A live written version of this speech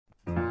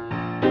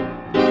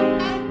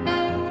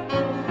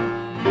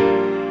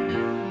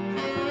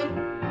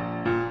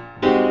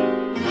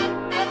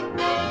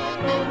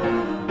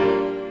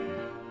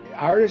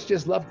artists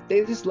just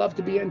love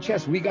to be on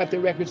chess. We got the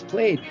records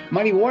played.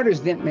 Muddy Waters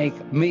didn't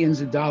make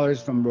millions of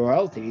dollars from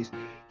royalties.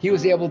 He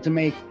was able to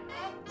make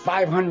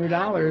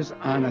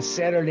 $500 on a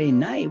Saturday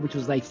night, which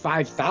was like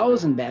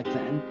 $5,000 back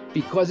then,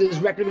 because his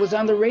record was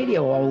on the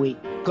radio all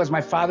week, because my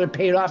father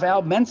paid off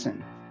Al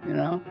Benson, you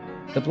know,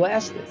 to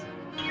blast it.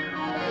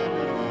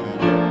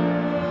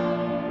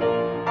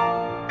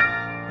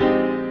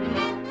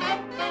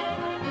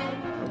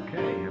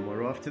 Okay, and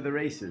we're off to the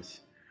races.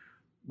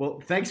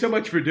 Well, thanks so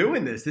much for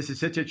doing this. This is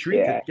such a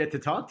treat to get to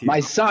talk to you. My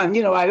son,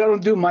 you know, I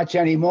don't do much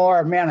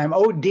anymore. Man, I'm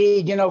OD'd,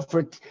 you know,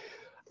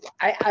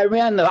 I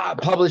ran the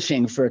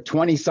publishing for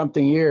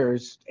 20-something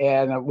years,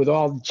 and with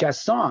all the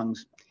chess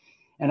songs.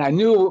 And I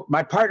knew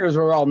my partners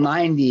were all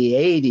 90,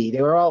 80.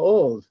 They were all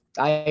old.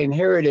 I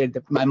inherited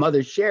my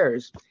mother's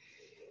shares.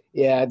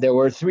 Yeah, there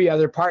were 3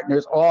 other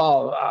partners.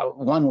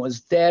 One was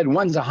dead.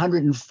 One's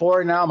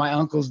 104 now. My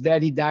uncle's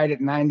dead. He died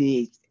at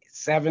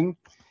 97.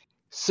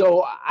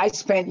 So I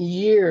spent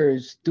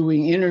years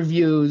doing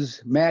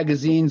interviews,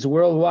 magazines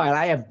worldwide.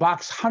 I have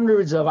boxed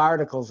hundreds of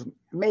articles,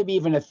 maybe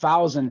even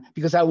 1,000,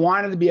 because I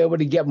wanted to be able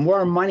to get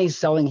more money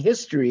selling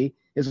history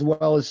as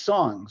well as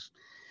songs.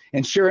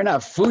 And sure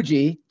enough,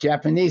 Fuji,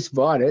 Japanese,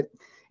 bought it,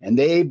 and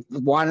they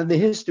wanted the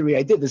history.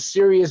 I did the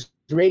Sirius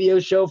radio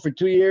show for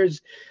 2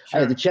 years. Sure.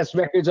 I had the Chess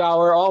Records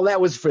Hour. All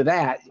that was for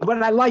that.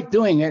 But I liked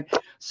doing it.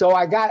 So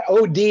I got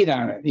OD'd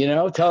on it, you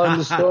know, telling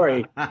the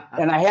story.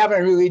 And I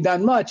haven't really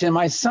done much. And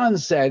my son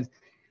said,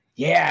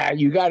 yeah,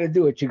 you got to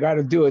do it. You got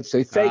to do it.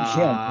 So thank him.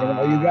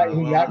 You know,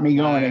 he got me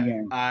going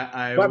again.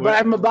 But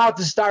I'm about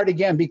to start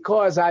again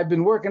because I've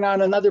been working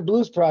on another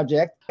blues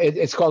project.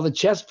 It's called the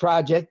Chess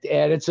Project,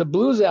 and it's a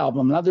blues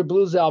album, another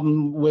blues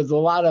album with a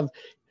lot of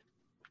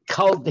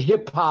cult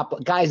hip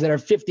hop guys that are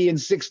 50 and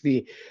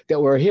 60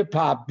 that were hip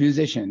hop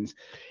musicians.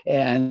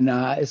 And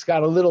it's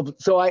got a little,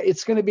 so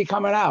it's going to be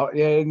coming out.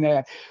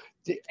 And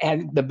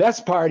the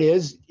best part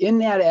is, in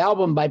that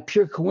album, by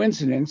pure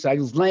coincidence, I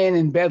was laying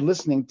in bed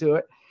listening to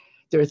it.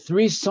 There are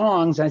 3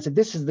 songs, and I said,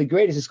 this is the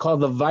greatest. It's called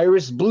the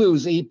Virus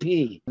Blues EP.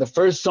 The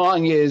first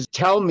song is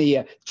Tell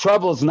Me,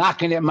 Trouble's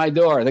Knocking at My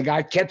Door, the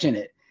guy catching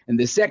it. And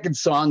the second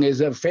song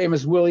is a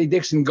famous Willie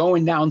Dixon,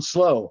 Going Down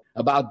Slow,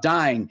 about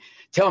dying.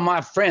 Tell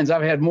my friends,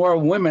 I've had more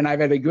women,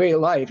 I've had a great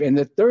life. And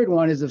the third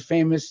one is a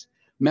famous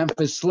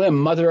Memphis Slim,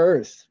 Mother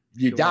Earth.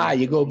 You die,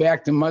 you go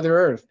back to Mother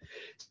Earth.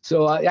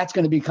 So that's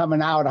going to be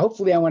coming out.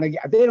 Hopefully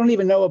they don't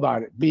even know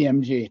about it,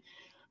 BMG.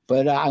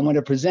 But I'm going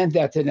to present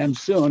that to them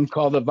soon,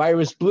 called The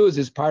Virus Blues,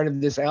 as part of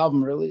this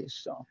album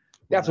release. So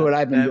that's what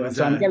I've been doing.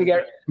 So I'm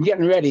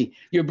getting ready.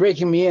 You're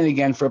breaking me in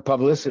again for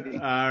publicity.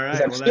 All right.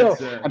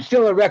 I'm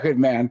still a record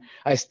man.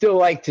 I still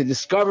like to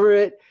discover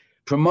it,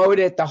 promote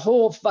it, the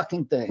whole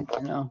fucking thing,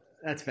 you know.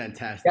 That's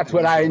fantastic. That's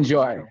what I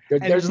enjoy.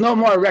 There's no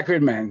more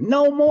record man.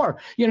 No more.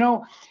 You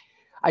know,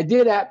 I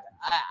did a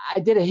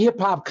hip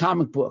hop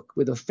comic book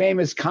with a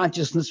famous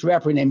consciousness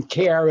rapper named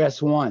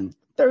KRS-One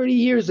 30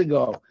 years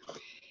ago.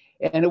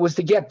 And it was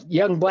to get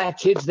young black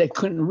kids that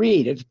couldn't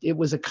read. It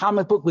was a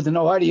comic book with an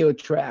audio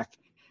track.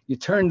 You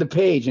turned the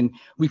page, and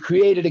we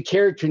created a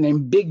character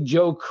named Big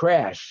Joe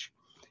Crash.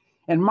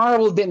 And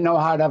Marvel didn't know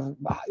how to,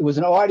 it was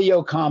an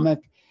audio comic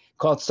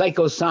called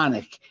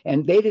Psychosonic,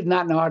 and they did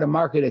not know how to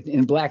market it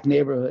in black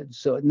neighborhoods,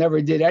 so it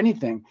never did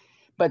anything.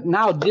 But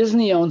now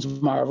Disney owns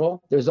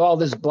Marvel. There's all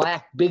this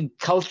black big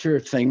culture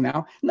thing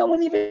now. No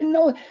one even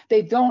knows.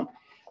 They don't.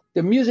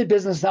 The music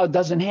business now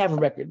doesn't have a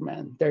record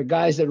man. There are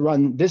guys that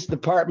run this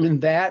department,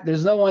 that.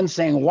 There's no one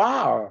saying,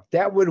 wow,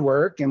 that would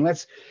work. And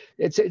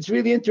it's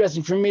really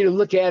interesting for me to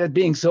look at it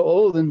being so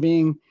old and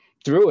being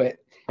through it.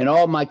 And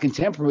all my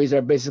contemporaries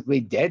are basically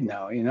dead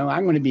now. You know,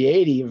 I'm going to be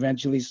 80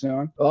 eventually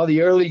soon. All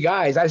the early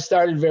guys, I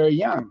started very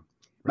young.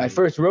 My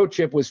first road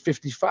trip was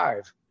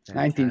 55,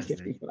 Fantastic.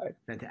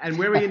 1955. And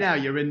where are you now?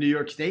 You're in New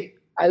York State?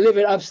 I live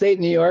in upstate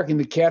New York in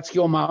the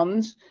Catskill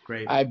Mountains.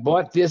 Great. I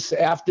bought this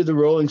after the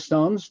Rolling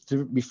Stones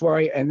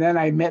and then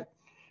I met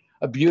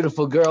a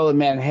beautiful girl in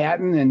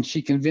Manhattan, and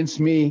she convinced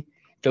me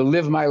to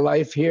live my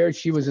life here.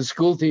 She was a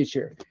school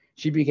teacher.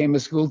 She became a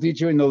school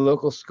teacher in the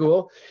local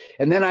school.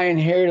 And then I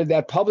inherited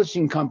that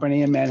publishing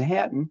company in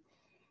Manhattan.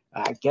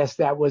 I guess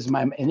that was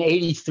in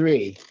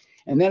 83.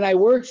 And then I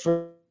worked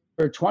for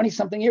 20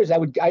 something years.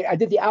 I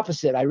did the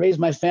opposite. I raised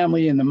my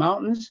family in the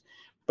mountains,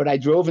 but I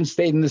drove and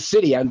stayed in the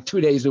city on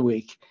 2 days a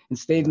week and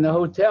stayed in the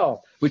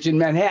hotel, which in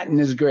Manhattan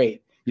is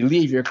great. You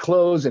leave your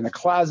clothes in a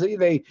closet.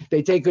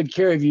 They take good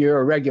care of you.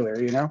 You're a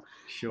regular, you know?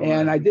 Sure.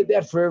 And I did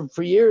that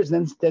for years,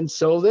 then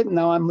sold it. And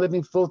now I'm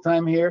living full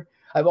time here.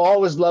 I've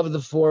always loved the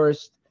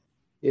forest.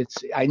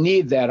 I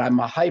need that. I'm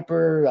a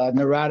hyper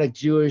neurotic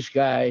Jewish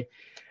guy.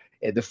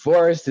 The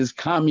forest has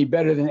calmed me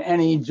better than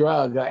any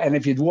drug. And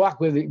if you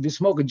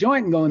smoke a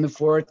joint and go in the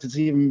forest, it's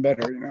even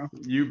better, you know?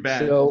 You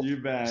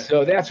bet.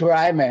 So that's where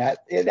I'm at.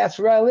 That's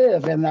where I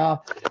live. And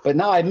but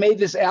now I've made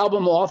this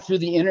album all through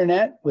the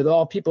internet with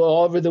all people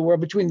all over the world,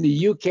 between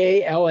the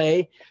UK,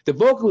 LA. The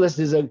vocalist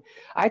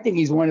I think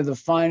he's one of the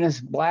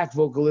finest black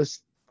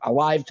vocalists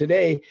alive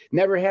today,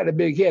 never had a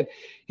big hit.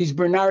 He's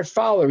Bernard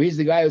Fowler. He's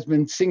the guy who's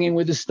been singing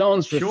with the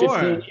Stones for 15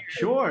 years.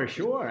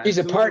 Sure. He's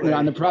a partner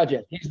on the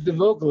project. He's the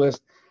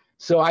vocalist.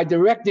 So I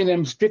directed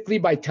him strictly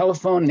by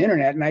telephone and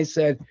internet. And I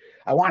said,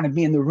 I want to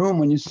be in the room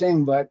when you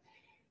sing, but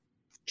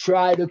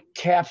try to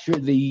capture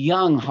the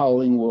young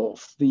Howling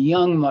Wolf, the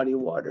young Muddy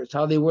Waters,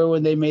 how they were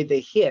when they made the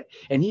hit.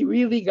 And he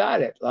really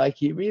got it.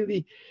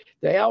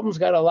 The album's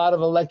got a lot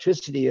of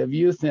electricity, of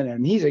youth in it.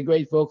 And he's a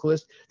great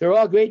vocalist. They're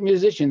all great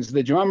musicians.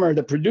 The drummer,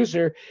 the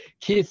producer,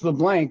 Keith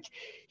LeBlanc,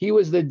 he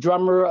was the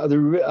drummer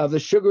of the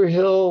Sugar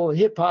Hill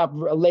hip hop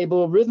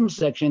label Rhythm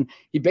Section.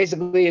 He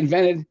basically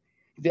invented,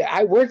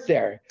 I worked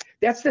there.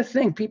 That's the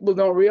thing people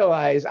don't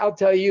realize. I'll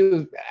tell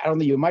you, I don't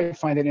know, you might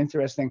find it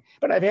interesting,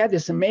 but I've had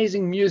this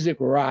amazing music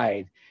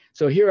ride.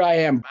 So here I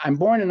am. I'm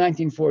born in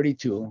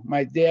 1942.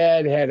 My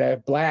dad had a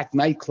black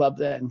nightclub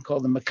then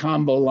called the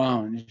Macombo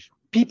Lounge.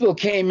 People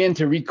came in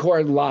to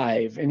record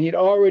live, and he'd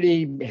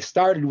already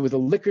started with a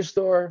liquor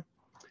store.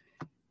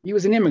 He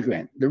was an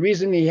immigrant. The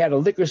reason he had a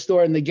liquor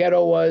store in the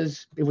ghetto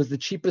was it was the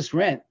cheapest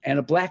rent, and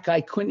a black guy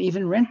couldn't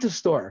even rent a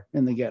store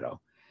in the ghetto.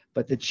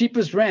 But the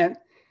cheapest rent,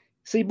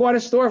 so he bought a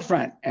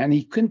storefront, and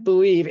he couldn't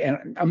believe,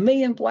 and 1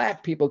 million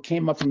black people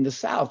came up from the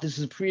South. This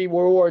is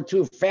pre-World War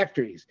II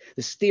factories,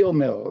 the steel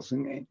mills.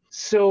 And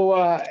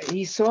so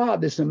he saw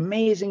this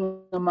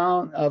amazing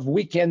amount of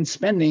weekend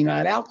spending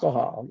on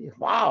alcohol.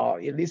 Wow,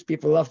 these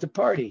people love to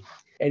party.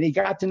 And he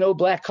got to know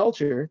black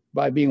culture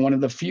by being one of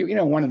the few,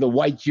 one of the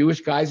white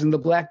Jewish guys in the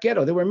black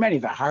ghetto. There were many,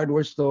 the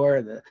hardware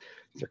store, the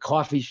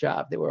coffee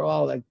shop. They were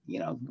all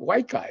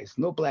white guys.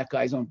 No black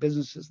guys owned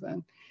businesses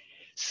then.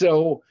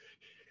 So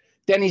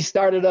then he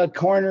started a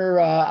corner,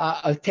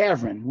 a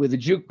tavern with a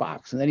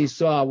jukebox. And then he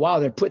saw, wow,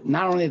 they're putting,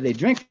 not only are they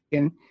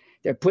drinking,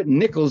 they're putting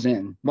nickels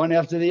in one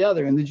after the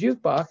other in the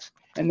jukebox.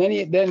 And then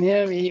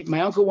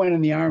my uncle went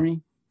in the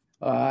army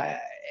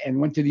and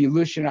went to the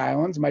Aleutian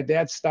Islands. My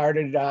dad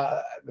started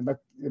the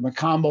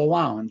Macombo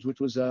Lounge, which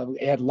was,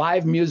 it had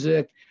live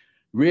music,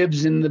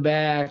 ribs in the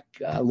back,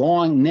 a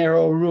long,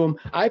 narrow room.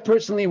 I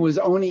personally was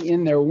only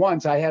in there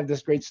once. I have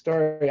this great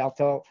story I've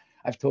told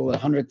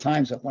 100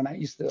 times when I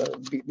used to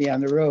be on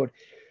the road.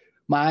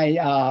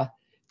 My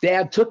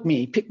dad picked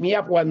me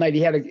up one night.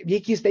 They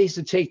used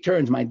to take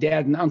turns, my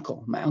dad and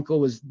uncle. My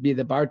uncle be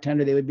the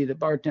bartender. They would be the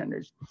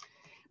bartenders.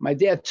 My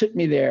dad took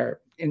me there,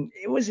 and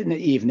it was in the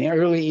evening,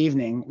 early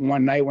evening,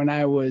 one night when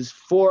I was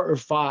 4 or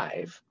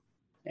 5.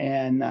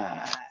 And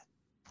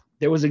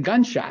there was a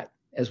gunshot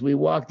as we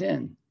walked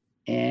in,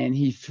 and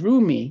he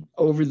threw me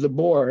over the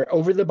bar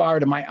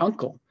to my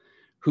uncle,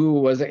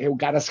 who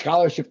got a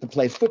scholarship to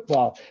play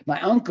football.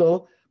 My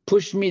uncle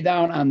pushed me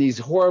down on these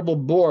horrible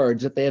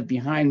boards that they have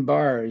behind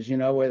bars,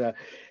 where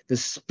the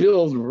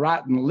spilled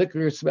rotten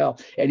liquor smell.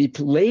 And he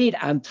laid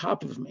on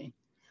top of me.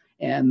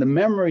 And the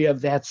memory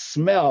of that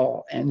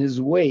smell and his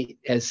weight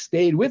has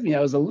stayed with me. I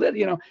was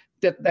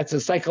that's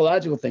a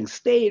psychological thing,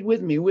 stayed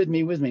with me.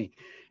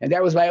 And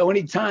that was my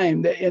only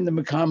time in the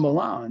Macombo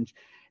Lounge.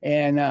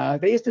 And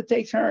they used to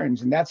take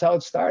turns, and that's how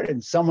it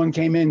started. Someone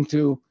came in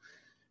to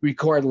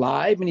record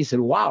live, and he said,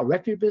 wow,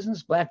 record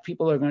business, black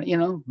people are going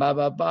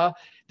to,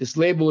 This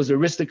label was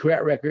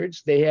Aristocrat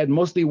Records. They had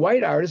mostly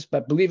white artists,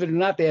 but believe it or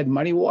not, they had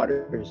Muddy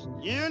Waters.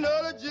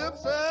 The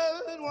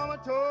gypsy woman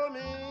told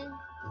me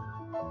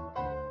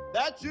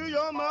that you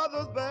your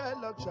mother's bad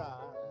luck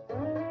child.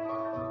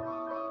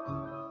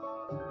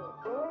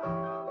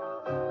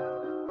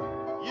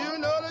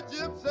 The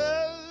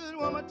gypsy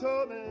woman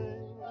told me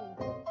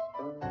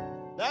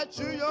that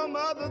you your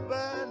mother's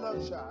bad luck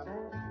child.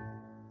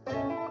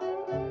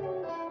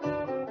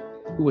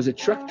 Who was a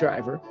truck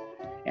driver,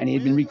 and he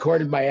had been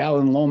recorded by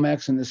Alan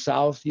Lomax in the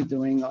South,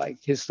 doing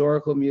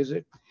historical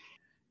music.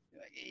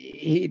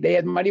 They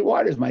had Muddy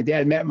Waters. My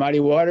dad met Muddy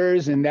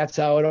Waters, and that's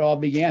how it all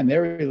began,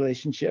 their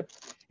relationship.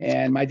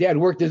 And my dad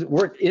worked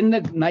in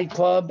the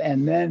nightclub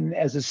and then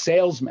as a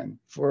salesman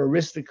for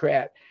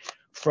Aristocrat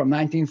from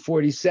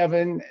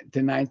 1947 to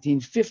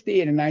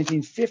 1950. And in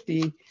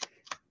 1950,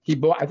 he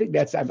bought, I think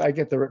I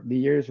get the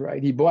years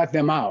right. He bought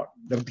them out.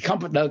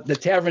 The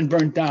tavern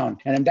burnt down,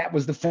 and that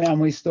was the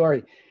family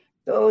story.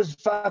 Those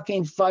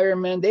fucking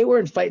firemen, they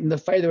weren't fighting the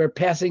fire. They were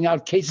passing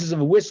out cases of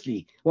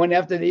whiskey, one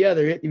after the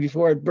other,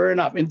 before it burned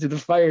up into the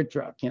fire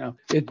truck.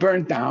 It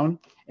burned down,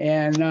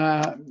 and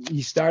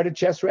he started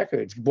Chess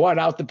Records, bought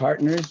out the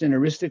partners in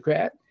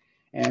Aristocrat,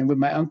 and with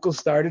my uncle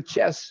started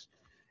Chess.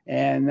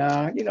 And,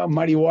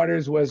 Muddy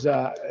Waters was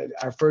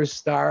our first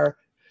star.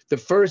 The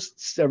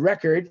first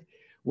record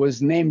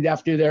was named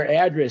after their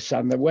address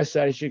on the west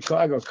side of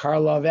Chicago,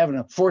 Karlov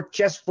Avenue,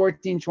 Chess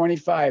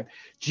 1425.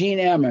 Gene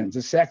Ammons,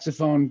 a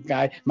saxophone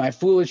guy, My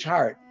Foolish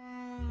Heart.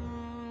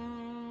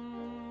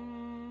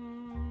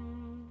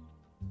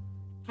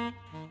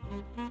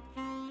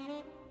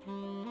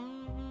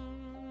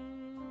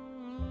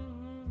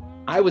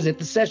 I was at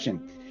the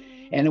session,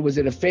 and it was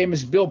at a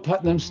famous Bill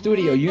Putnam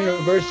studio,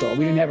 Universal.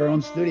 We didn't have our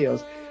own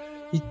studios.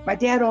 My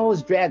dad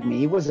always dragged me.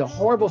 He was a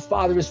horrible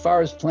father as far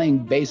as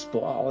playing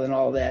baseball and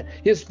all that.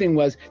 His thing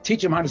was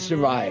teach him how to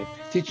survive,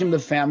 teach him the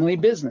family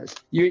business.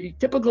 Your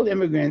typical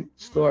immigrant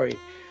story.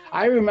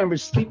 I remember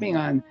sleeping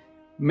on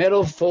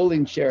metal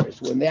folding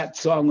chairs when that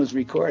song was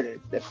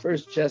recorded, the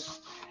first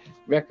Chess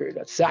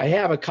record. So I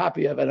have a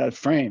copy of it on a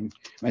frame.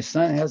 My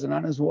son has it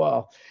on his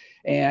wall.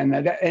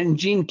 And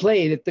Gene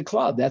played at the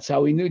club. That's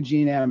how we knew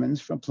Gene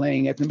Ammons, from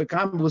playing at the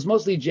Macomb. It was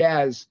mostly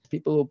jazz,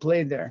 people who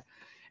played there.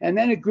 And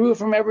then it grew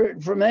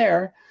from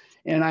there.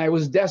 And I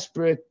was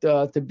desperate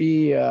to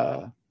be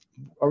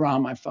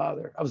around my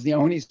father. I was the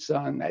only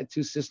son. I had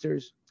 2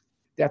 sisters.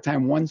 At that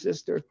time, 1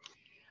 sister.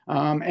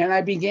 And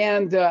I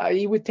began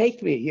he would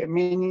take me. I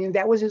mean,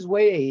 that was his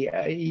way.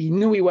 He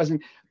knew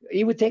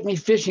he would take me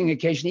fishing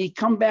occasionally. He'd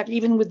come back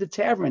even with the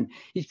tavern.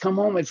 He'd come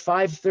home at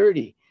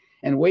 5:30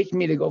 and wake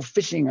me to go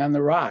fishing on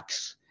the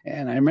rocks.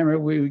 And I remember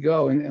we would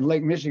go in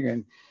Lake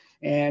Michigan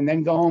and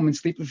then go home and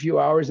sleep a few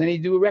hours. And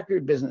he'd do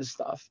record business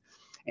stuff.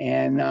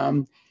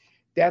 And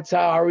that's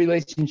how our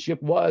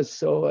relationship was.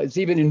 So it's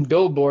even in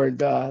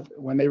Billboard,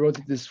 when they wrote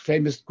this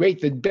famous,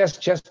 the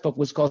best chess book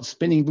was called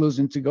Spinning Blues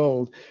into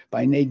Gold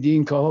by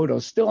Nadine Cohoto,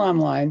 still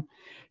online.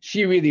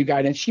 She really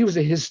got it. She was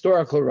a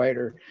historical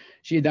writer.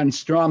 She had done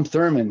Strom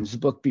Thurmond's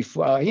book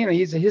before.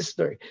 He's a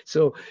history.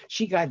 So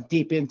she got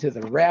deep into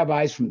the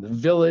rabbis from the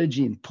village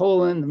in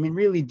Poland. I mean,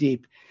 really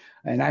deep.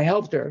 And I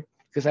helped her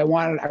because I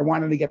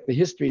wanted to get the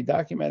history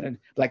documented.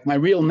 Like my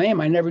real name,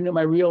 I never knew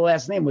my real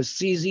last name was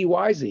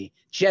CZYZ,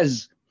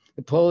 Ches,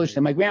 the Polish.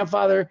 And my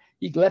grandfather,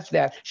 he left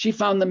that. She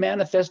found the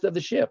manifest of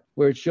the ship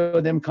where it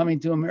showed them coming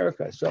to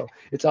America. So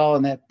it's all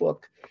in that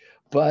book.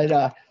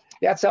 But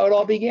that's how it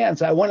all began.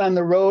 So I went on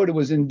the road. It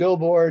was in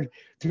Billboard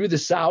through the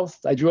South.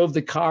 I drove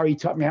the car. He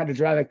taught me how to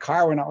drive a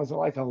car when I was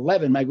like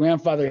 11. My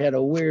grandfather had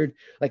a weird,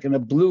 like in a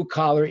blue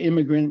collar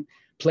immigrant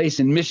place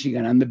in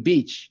Michigan on the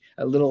beach,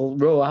 a little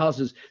row of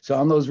houses. So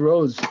on those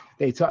roads,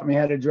 they taught me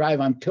how to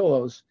drive on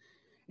pillows.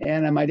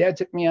 And my dad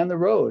took me on the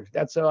road.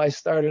 That's how I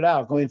started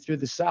out, going through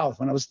the South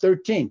when I was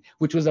 13,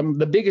 which was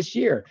the biggest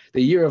year,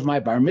 the year of my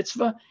bar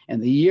mitzvah and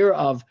the year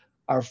of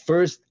our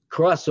first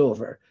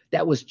crossover.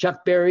 That was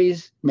Chuck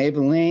Berry's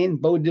Maple Lane,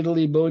 Bo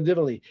Diddley,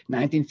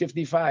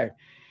 1955.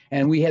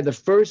 And we had the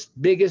first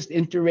biggest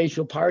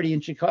interracial party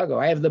in Chicago.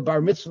 I have the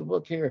bar mitzvah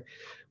book here,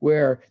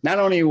 where not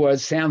only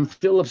was Sam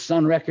Phillips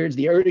on records,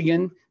 the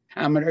Erdogan,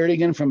 Ahmed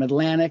Erdogan from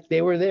Atlantic,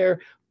 they were there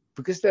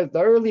because the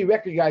early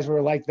record guys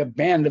were like the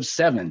band of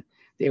 7.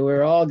 They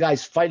were all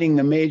guys fighting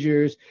the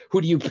majors.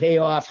 Who do you pay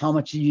off? How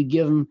much do you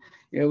give them?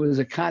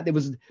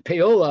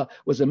 Payola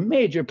was a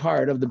major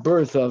part of the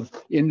birth of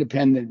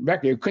independent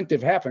record. It couldn't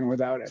have happened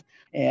without it.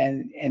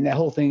 And the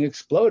whole thing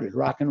exploded.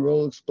 Rock and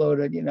roll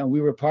exploded.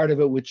 We were part of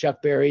it with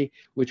Chuck Berry,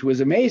 which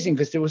was amazing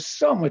because there was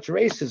so much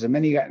racism.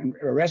 And he got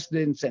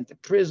arrested and sent to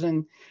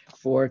prison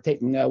for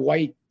taking a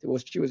white,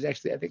 she was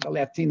actually, I think, a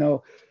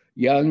Latino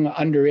young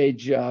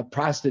underage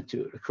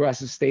prostitute across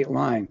the state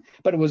line.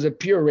 But it was a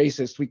pure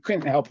racist. We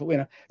couldn't help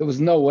it. There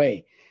was no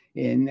way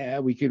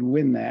we could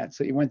win that.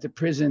 So he went to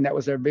prison. That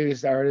was our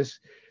biggest artist.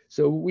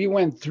 So we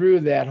went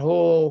through that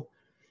whole,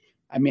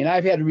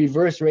 I've had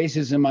reverse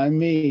racism on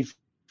me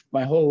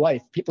my whole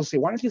life. People say,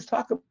 why don't you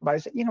talk about it? I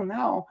said,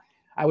 now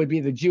I would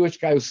be the Jewish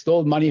guy who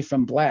stole money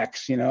from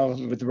blacks,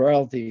 with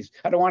royalties.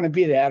 I don't want to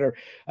be that, or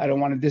I don't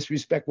want to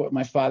disrespect what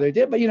my father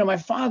did. But, my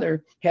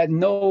father had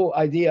no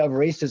idea of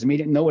racism. He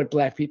didn't know what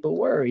black people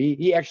were.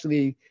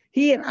 I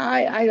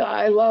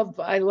love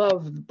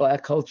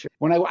black culture.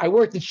 When I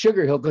worked at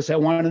Sugar Hill because I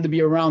wanted to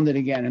be around it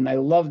again, and I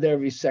loved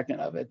every second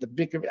of it.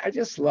 I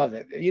just love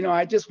it.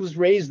 I just was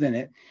raised in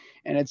it,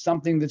 and it's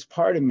something that's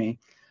part of me.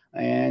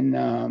 And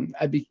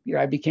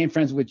I became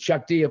friends with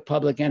Chuck D of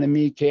Public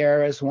Enemy,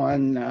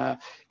 KRS-One.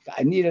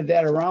 I needed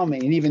that around me,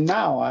 and even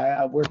now,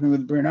 I'm working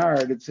with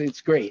Bernard.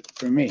 It's great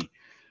for me.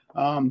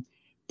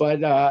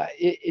 But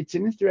it's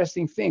an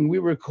interesting thing. We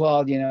were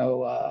called,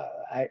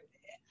 can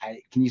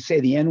you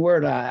say the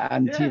N-word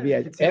on TV?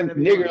 And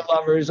nigger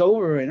lovers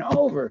over and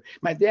over.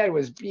 My dad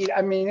was beat.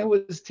 It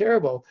was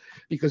terrible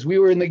because we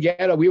were in the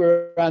ghetto. We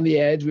were on the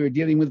edge. We were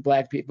dealing with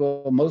black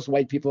people. Most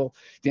white people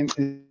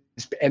didn't.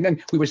 And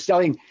then we were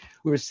selling.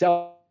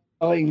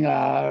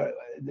 A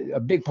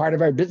big part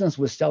of our business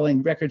was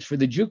selling records for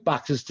the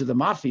jukeboxes to the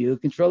mafia who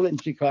controlled it in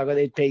Chicago.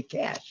 They'd pay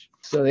cash.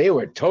 So they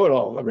were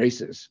total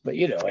racists. But,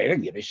 they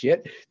didn't give a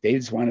shit. They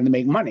just wanted to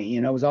make money.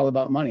 It was all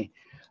about money.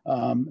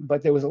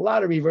 But there was a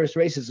lot of reverse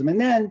racism.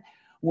 And then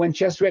when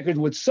Chess Records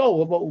would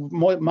sold,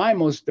 my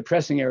most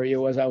depressing area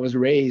was I was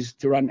raised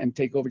to run and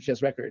take over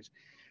Chess Records.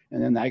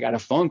 And then I got a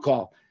phone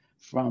call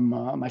from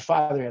my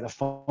father. Had a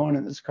phone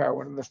in his car,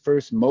 one of the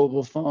first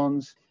mobile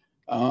phones,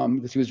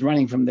 because he was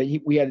running from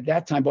we had at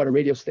that time bought a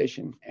radio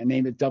station and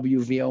named it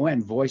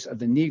WVON, Voice of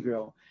the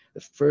Negro, the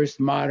first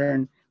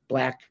modern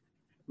black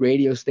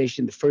radio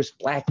station, the first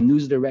black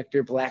news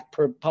director, black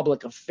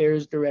public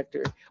affairs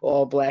director,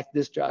 all black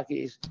disc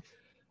jockeys.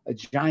 A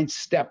giant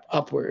step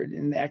upward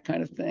in that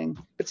kind of thing,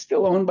 but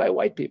still owned by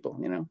white people,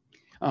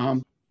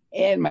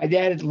 And my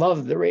dad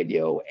loved the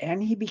radio,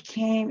 and he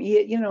became,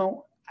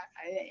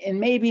 and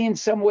maybe in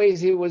some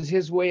ways it was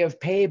his way of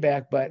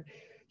payback, but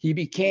he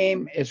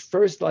became at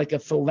first like a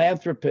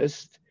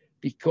philanthropist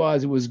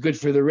because it was good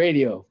for the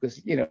radio.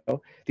 Because, you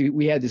know,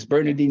 we had this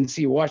Bernadine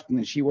C.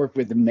 Washington. She worked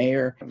with the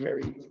mayor, a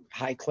very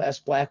high-class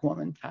Black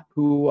woman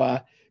who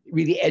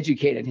really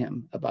educated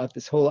him about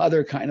this whole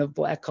other kind of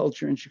Black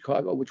culture in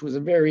Chicago, which was a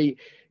very,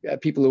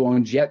 people who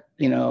owned Jet,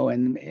 you know,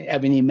 and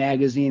Ebony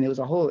Magazine. It was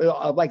a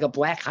whole, like a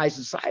Black high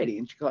society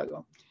in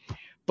Chicago.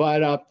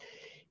 But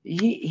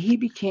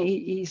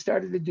he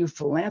started to do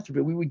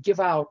philanthropy. We would give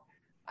out,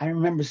 I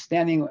remember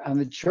standing on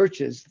the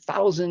churches,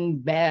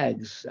 1,000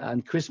 bags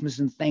on Christmas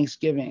and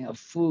Thanksgiving of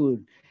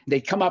food.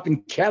 They'd come up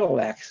in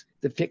Cadillacs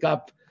to pick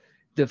up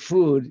the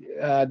food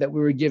that we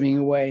were giving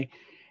away.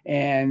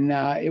 And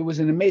it was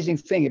an amazing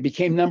thing. It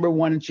became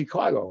 #1 in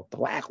Chicago,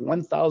 Black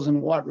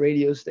 1,000-watt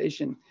radio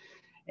station.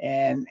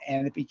 And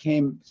it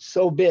became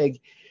so big.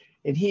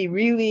 And he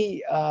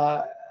really,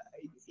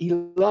 he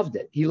loved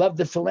it. He loved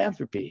the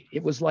philanthropy.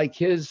 It was like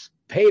his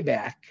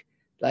payback.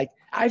 Like,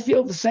 I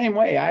feel the same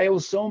way. I owe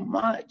so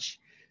much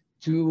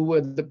to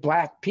the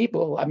Black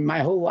people. I mean, my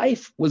whole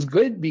life was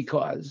good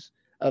because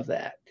of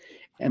that.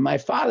 And my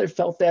father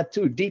felt that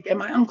too, deep, and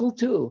my uncle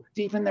too,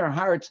 deep in their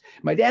hearts.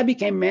 My dad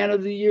became Man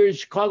of the Year at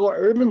Chicago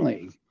Urban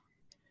League.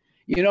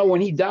 You know,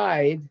 when he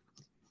died,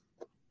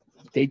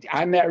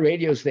 on that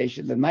radio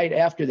station, the night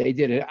after, they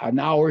did an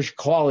hour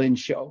call-in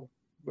show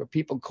where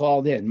people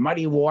called in.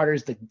 Muddy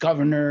Waters, the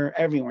governor,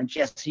 everyone,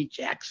 Jesse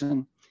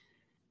Jackson.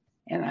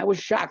 And I was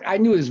shocked. I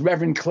knew it was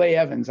Reverend Clay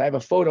Evans. I have a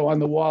photo on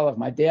the wall of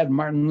my dad,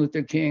 Martin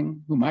Luther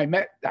King, whom I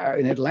met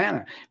in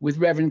Atlanta with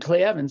Reverend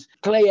Clay Evans.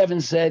 Clay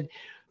Evans said,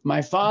 my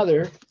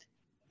father,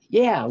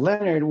 yeah,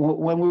 Leonard,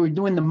 when we were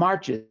doing the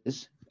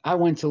marches, I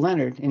went to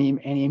Leonard and he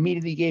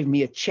immediately gave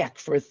me a check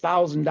for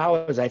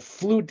 $1,000. I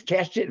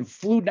cashed it and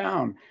flew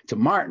down to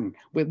Martin.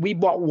 We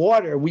bought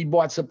water, we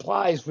bought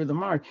supplies for the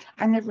march.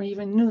 I never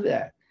even knew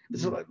that.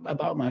 It's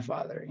about my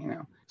father, you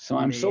know. So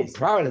I'm so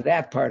proud of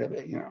that part of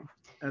it, you know.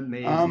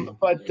 Amazing.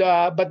 But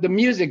the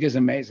music is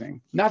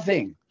amazing.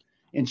 Nothing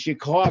in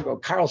Chicago,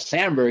 Carl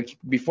Sandburg,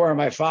 before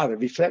my father,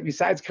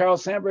 besides Carl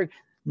Sandburg,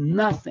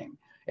 nothing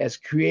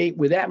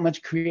with that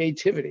much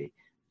creativity.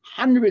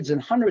 Hundreds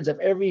and hundreds of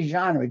every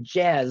genre: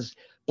 jazz,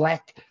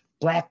 black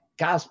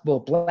gospel,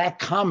 Black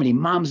comedy.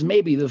 Mom's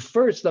Maybe, the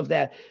first of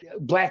that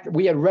Black.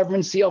 We had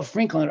Reverend C.L.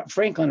 Franklin,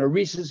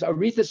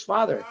 Aretha's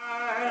father.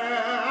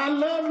 I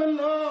love the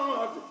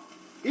Lord.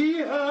 He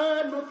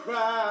heard me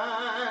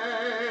cry.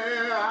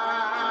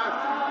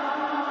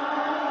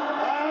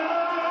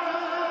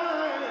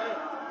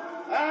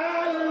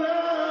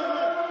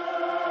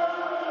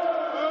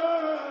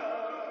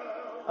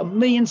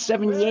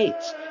 $1,078,000.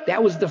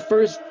 That was the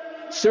first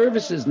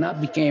services, not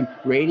became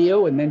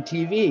radio and then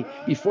TV.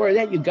 Before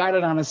that, you got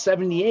it on a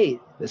 78,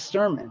 the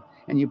Sturman,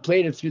 and you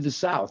played it through the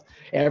South,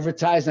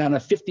 advertised on a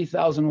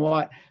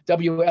 50,000-watt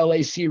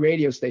WLAC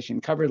radio station,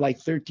 covered like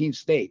 13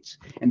 states.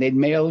 And they'd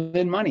mail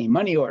in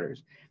money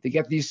orders to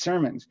get these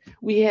sermons.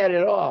 We had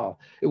it all.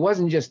 It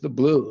wasn't just the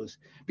blues.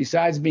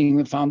 Besides being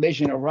the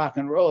foundation of rock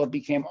and roll, it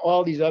became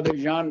all these other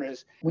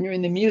genres. When you're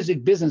in the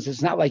music business,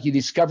 it's not like you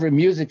discover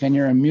music and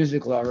you're a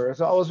music lover. It's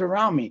always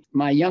around me.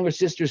 My younger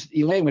sister,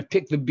 Elaine, would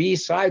pick the B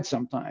side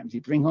sometimes.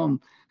 He'd bring home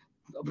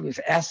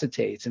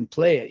acetates and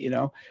play it, you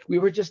know. We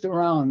were just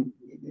around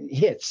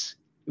hits.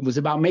 It was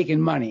about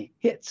making money,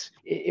 hits.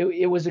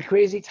 It was a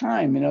crazy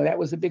time, you know. That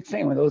was a big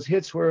thing when those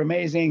hits were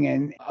amazing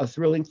and a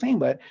thrilling thing.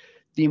 But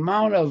the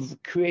amount of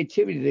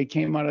creativity that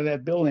came out of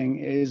that building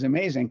is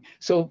amazing.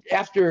 So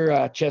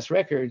after Chess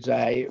Records,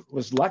 I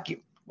was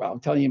lucky. Well, I'm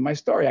telling you my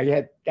story.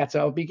 That's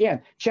how it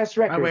began. Chess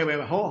Records. Wait.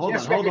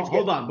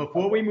 Hold on.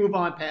 Before we move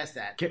on past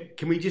that,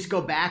 can we just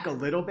go back a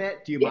little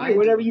bit? Do you mind?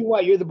 Whatever you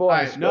want. You're the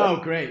boss. Right. No,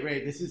 great.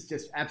 This is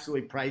just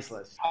absolutely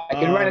priceless. I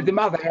can run at the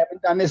mouth. I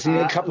haven't done this in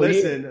a couple of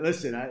years.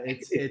 Listen.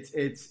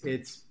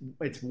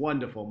 It's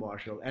wonderful,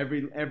 Marshall.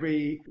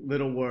 Every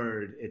little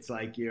word. It's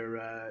like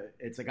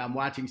I'm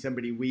watching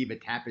somebody weave a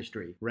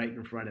tapestry right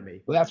in front of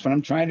me. Well, that's what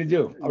I'm trying to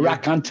do. A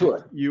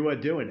raconteur. You are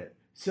doing it.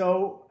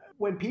 So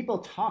when people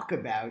talk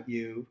about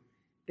you,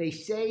 they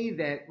say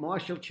that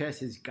Marshall Chess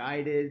has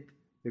guided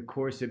the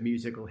course of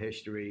musical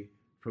history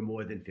for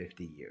more than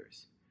 50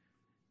 years.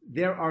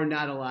 There are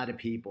not a lot of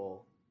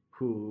people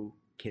who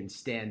can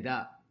stand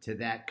up to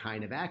that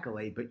kind of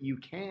accolade, but you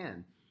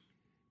can.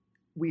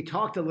 We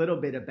talked a little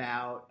bit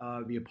about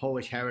your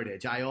Polish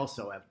heritage. I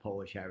also have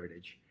Polish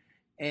heritage.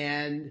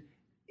 And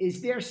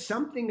is there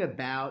something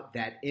about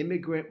that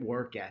immigrant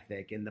work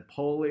ethic in the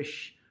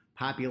Polish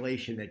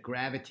population that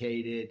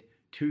gravitated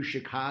to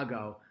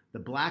Chicago? The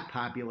Black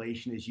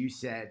population, as you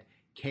said,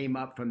 came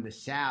up from the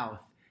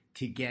South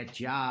to get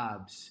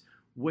jobs.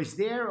 Was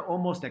there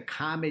almost a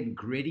common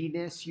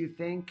grittiness, you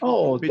think,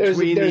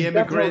 between the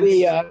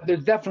immigrants?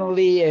 There's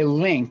definitely a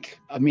link,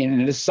 I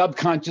mean, at a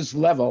subconscious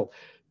level,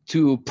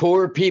 to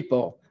poor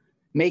people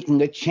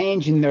making a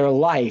change in their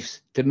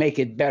lives to make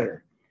it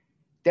better.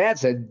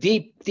 That's a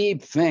deep,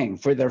 deep thing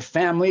for their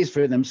families,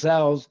 for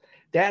themselves.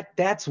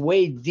 That's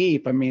way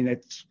deep. I mean,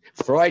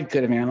 Freud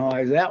could have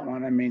analyzed that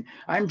one. I mean,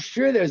 I'm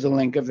sure there's a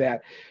link of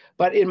that.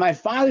 But in my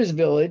father's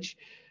village,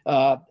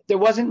 there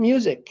wasn't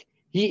music.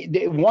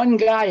 One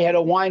guy had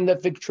a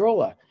wind-up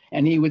Victrola,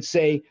 And he would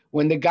say,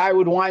 when the guy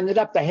would wind it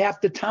up, the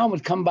half the town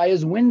would come by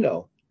his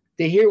window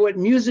to hear what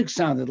music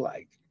sounded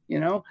like, you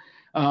know.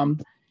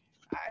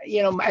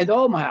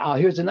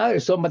 Here's another.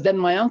 So, but then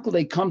my uncle,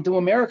 they come to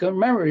America.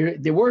 Remember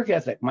the work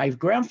ethic. My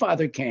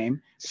grandfather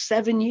came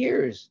 7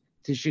 years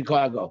to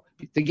Chicago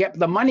to get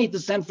the money to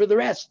send for the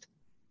rest.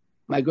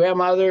 My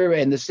grandmother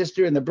and the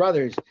sister and the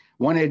brothers,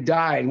 one had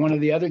died, one of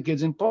the other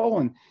kids in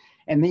Poland.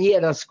 And then he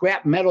had a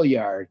scrap metal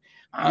yard.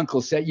 My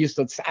uncle said,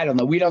 I don't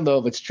know, we don't know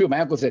if it's true. My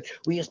uncle said,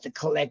 we used to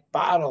collect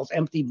bottles,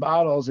 empty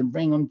bottles, and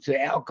bring them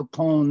to Al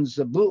Capone's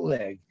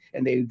bootleg.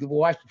 And they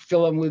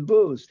fill them with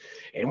booze.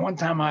 And one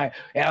time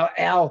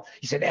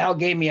he said, Al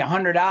gave me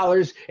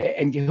 $100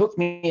 and he hooked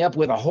me up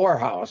with a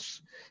whorehouse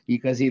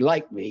because he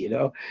liked me, you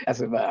know. That's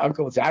what my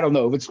uncle would say. I don't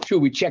know if it's true.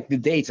 We checked the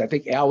dates. I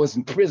think Al was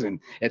in prison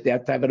at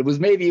that time, but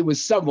maybe it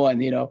was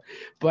someone, you know.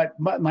 But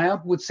my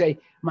uncle would say,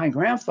 my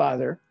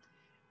grandfather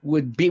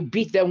would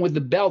beat them with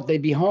the belt.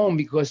 They'd be home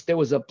because there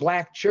was a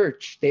black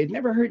church. They had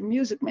never heard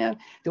music, man.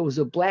 There was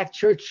a black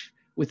church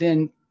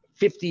within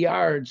 50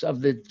 yards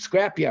of the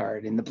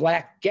scrapyard in the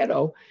black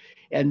ghetto,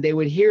 and they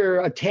would hear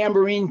a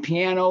tambourine,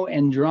 piano,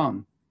 and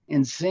drum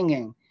and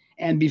singing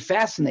and be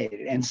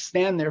fascinated and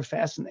stand there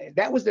fascinated.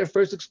 That was their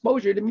first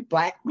exposure to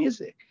black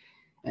music.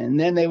 And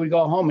then they would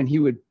go home, and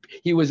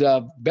he was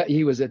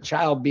a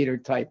child beater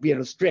type, you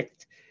know,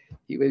 strict.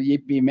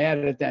 He'd be mad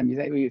at them.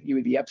 He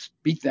would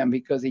beat them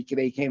because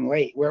they came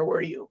late. Where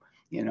were you?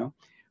 You know.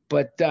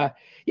 But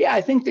yeah,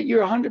 I think that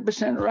you're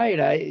 100% right.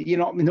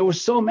 There were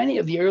so many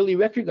of the early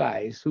record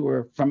guys who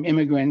were from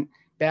immigrant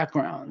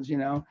backgrounds. You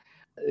know,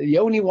 the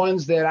only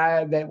ones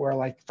that were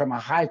like from a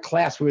high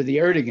class were the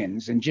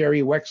Ertegans and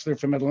Jerry Wexler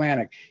from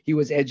Atlantic. He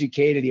was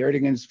educated. The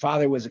Ertegans'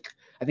 father was,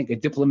 I think, a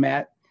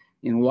diplomat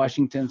in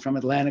Washington from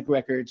Atlantic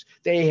Records.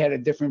 They had a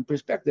different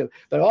perspective.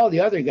 But all the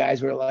other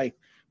guys were like,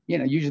 you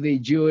know, usually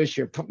Jewish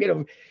or, you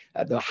know,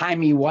 the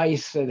Jaime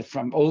Weiss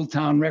from Old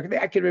Town Records.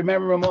 I could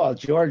remember them all.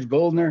 George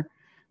Goldner.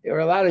 There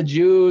were a lot of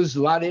Jews,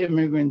 a lot of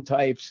immigrant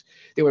types.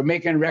 They were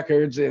making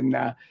records, and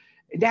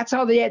that's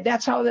how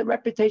the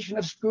reputation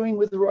of screwing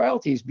with the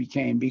royalties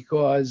became,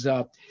 because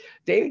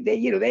they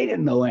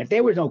didn't know it.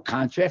 There were no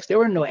contracts. There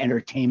were no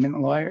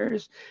entertainment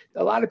lawyers.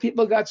 A lot of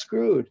people got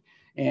screwed,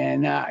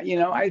 and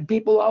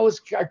people always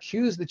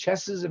accuse the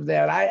Chesses of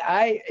that.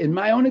 I in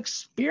my own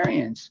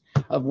experience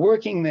of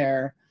working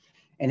there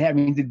and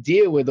having to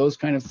deal with those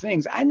kind of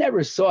things, I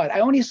never saw it.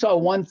 I only saw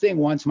one thing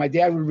once. My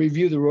dad would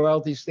review the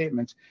royalty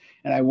statements.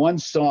 And I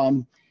once saw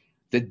him,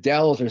 the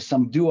Dells or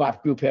some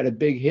doo-wop group had a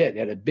big hit,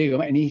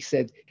 and he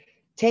said,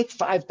 take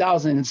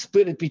 5,000 and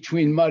split it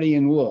between Muddy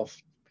and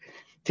Wolf.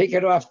 Take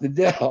it off the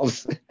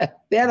Dells.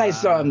 That I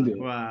saw him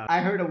do. Wow. I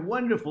heard a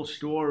wonderful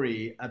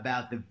story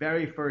about the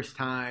very first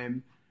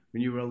time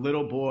when you were a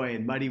little boy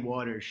and Muddy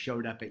Waters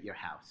showed up at your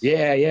house.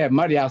 Yeah,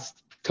 Muddy House.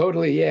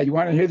 Totally, yeah. You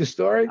want to hear the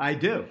story? I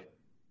do.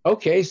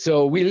 Okay,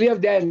 so we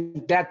lived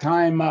at that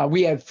time,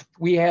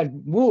 we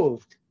had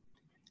moved.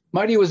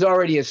 Muddy was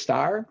already a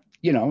star,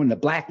 you know, in the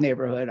black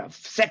neighborhood, a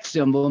sex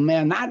symbol,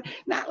 man, not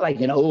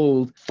like an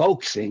old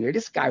folk singer.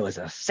 This guy was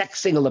a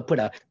sex symbol that put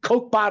a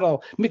Coke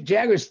bottle. Mick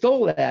Jagger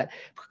stole that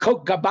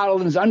Coke bottle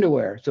in his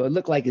underwear, so it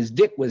looked like his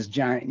dick was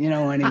giant, you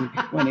know,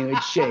 when he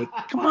would shake.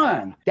 Come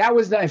on, that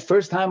was my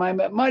first time I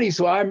met Muddy.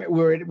 So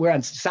we're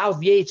on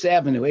South Yates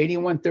Avenue,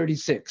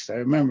 8136. I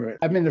remember it.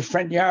 I'm in the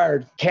front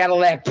yard.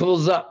 Cadillac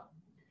pulls up.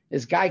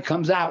 This guy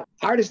comes out.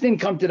 Artists didn't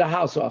come to the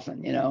house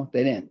often, you know,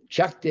 they didn't.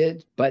 Chuck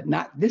did, but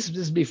not, this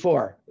was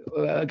before.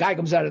 A guy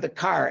comes out of the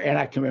car, and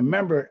I can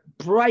remember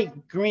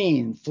bright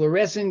green,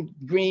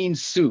 fluorescent green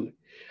suit.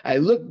 I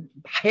looked,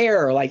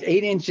 hair like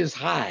 8 inches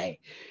high.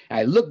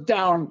 I looked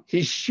down,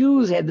 his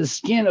shoes had the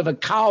skin of a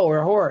cow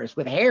or horse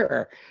with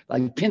hair,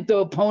 like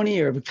pinto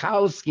pony or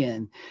cow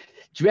skin,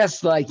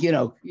 dressed like, you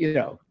know,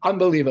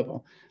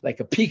 unbelievable,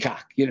 like a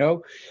peacock, you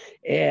know.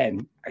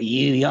 And are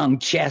you young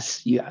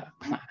Chess? Yeah,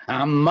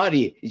 I'm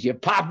Muddy. Is your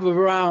pop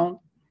around?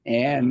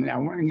 And I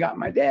went and got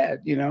my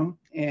dad, you know,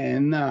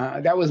 and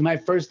that was my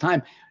first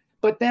time.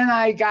 But then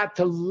I got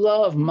to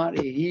love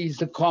Muddy. He used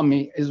to call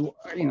me,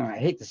 I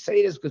hate to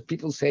say this because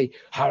people say,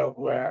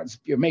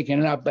 you're making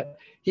it up, but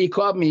he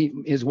called me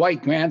his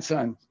white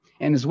grandson.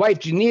 And his wife,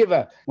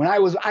 Geneva,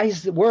 I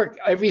used to work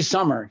every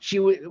summer.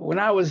 When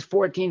I was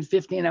 14,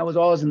 15, I was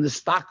always in the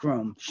stock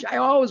room. I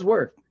always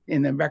worked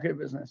in the record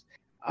business.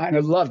 And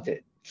I loved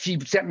it. She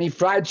sent me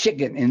fried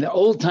chicken in the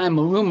old time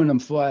aluminum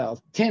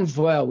foil, tin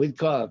foil, we'd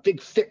call it,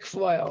 big thick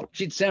foil.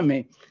 She'd send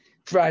me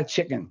fried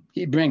chicken.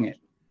 He'd bring it.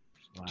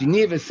 Wow.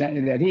 Geneva sent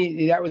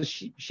me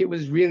that. She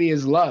was really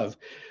his love.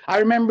 I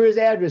remember his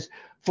address,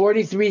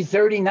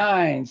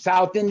 4339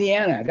 South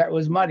Indiana. That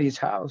was Muddy's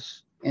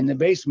house in the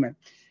basement.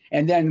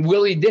 And then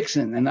Willie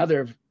Dixon,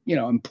 another,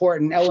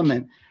 important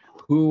element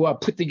who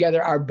put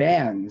together our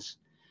bands,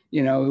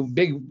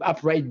 big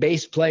upright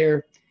bass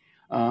player.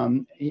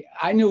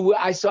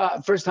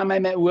 First time I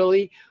met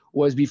Willie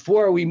was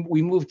before we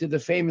moved to the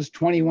famous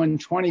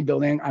 2120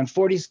 building on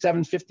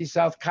 4750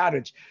 South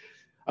Cottage,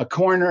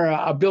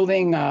 a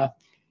building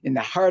in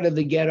the heart of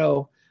the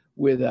ghetto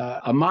with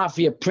a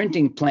mafia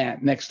printing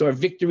plant next door,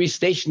 Victory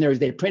Stationery.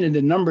 They printed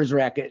the numbers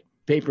racket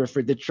paper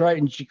for Detroit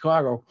and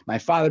Chicago. My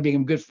father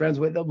became good friends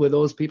with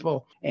those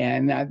people,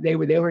 and they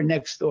were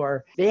next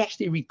door. They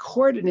actually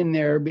recorded in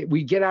there.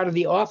 We get out of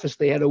the office.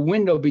 They had a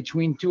window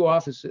between two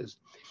offices,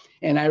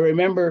 and I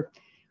remember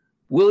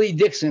Willie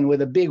Dixon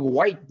with a big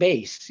white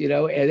bass, and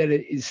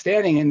then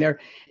standing in there.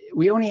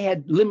 We only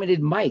had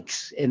limited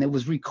mics, and it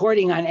was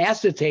recording on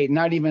acetate,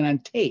 not even on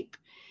tape.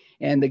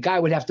 And the guy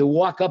would have to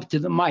walk up to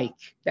the mic.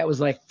 That was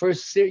like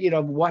first,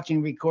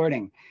 watching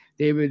recording.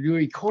 They would do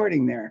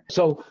recording there.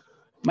 So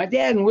my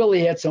dad and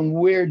Willie had some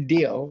weird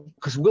deal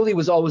because Willie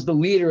was always the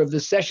leader of the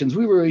sessions.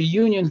 We were a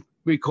union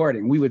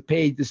recording. We would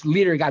pay, this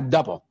leader got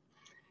double.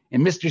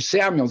 And Mr.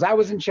 Samuels, I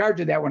was in charge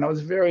of that when I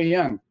was very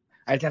young.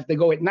 I'd have to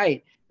go at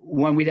night.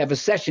 When we'd have a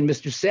session,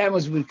 Mr.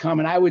 Samuels would come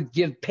and I would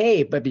give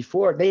pay, but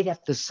before they'd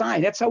have to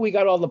sign. That's how we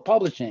got all the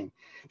publishing.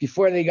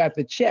 Before they got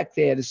the check,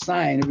 they had to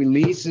sign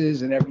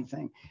releases and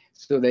everything.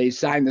 So they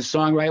signed the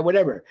songwriter,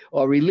 whatever,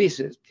 or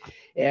releases.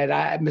 And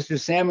Mr.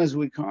 Samuels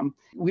would come.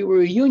 We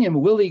were a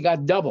union. Willie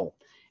got double,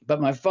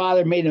 but my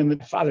father made him.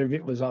 Father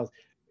was all,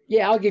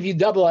 yeah, I'll give you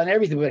double on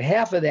everything, but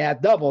half of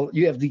that double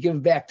you have to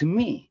give back to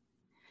me.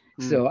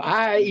 So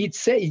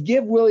he'd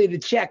give Willie the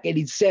check and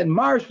he'd send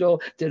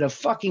Marshall to the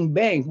fucking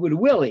bank with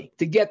Willie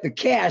to get the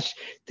cash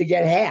to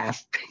get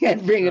half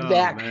and bring it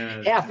back,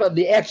 man. Half of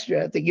the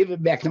extra to give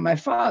it back to my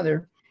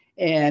father.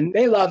 And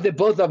they loved it.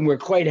 Both of them were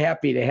quite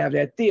happy to have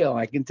that deal,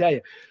 I can tell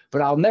you.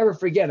 But I'll never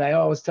forget, I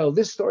always tell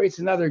this story. It's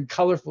another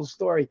colorful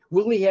story.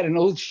 Willie had an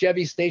old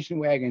Chevy station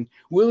wagon.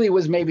 Willie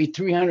was maybe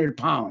 300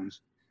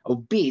 pounds,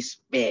 obese,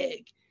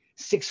 big,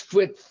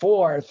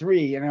 6'4",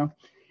 3,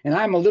 and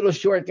I'm a little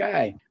short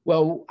guy.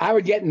 Well, I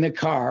would get in the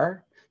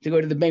car to go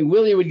to the bank.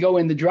 Willie would go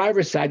in the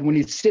driver's side. When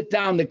he'd sit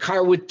down, the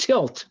car would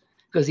tilt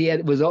because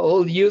it was an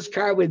old used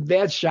car with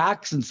bad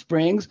shocks and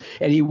springs,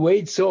 and he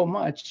weighed so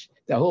much,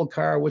 the whole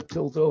car would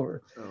tilt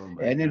over.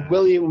 And then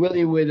Willie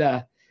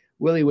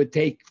would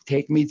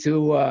take me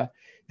to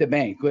the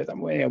bank with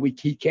him.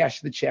 He'd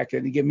cash the check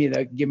and give me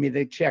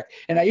the check.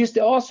 And I used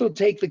to also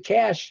take the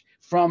cash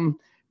from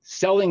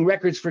selling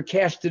records for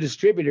cash to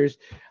distributors.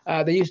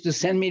 They used to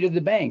send me to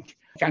the bank.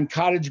 On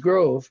Cottage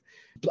Grove,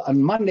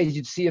 on Mondays,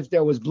 you'd see if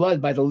there was blood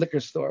by the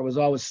liquor store. It was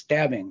always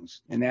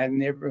stabbings in that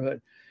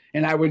neighborhood.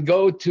 And I would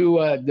go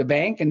to the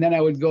bank, and then I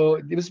would go,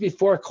 it was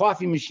before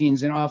coffee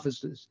machines in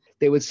offices.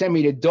 They would send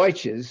me to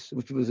Deutsches,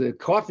 which was a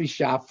coffee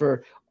shop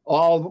for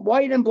all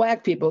white and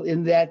black people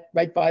in that,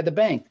 right by the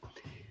bank.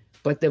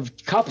 But the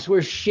cups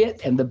were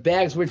shit and the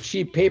bags were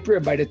cheap paper.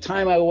 And by the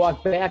time I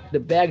walked back, the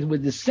bags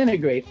would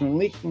disintegrate from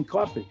leaking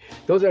coffee.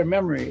 Those are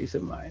memories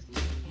of mine.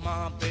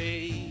 My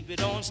baby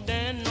don't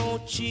stand no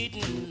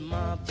cheating,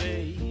 my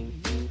baby.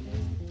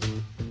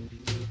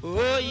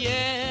 Oh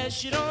yeah,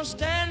 she don't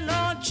stand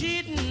no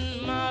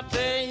cheating, my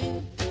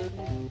baby.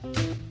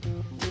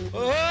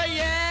 Oh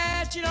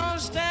yeah, she don't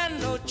stand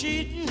no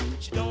cheating.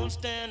 She don't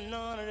stand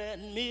none of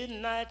that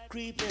midnight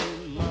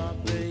creeping, my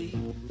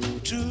baby.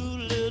 True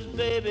little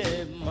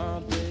baby, my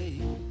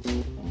baby.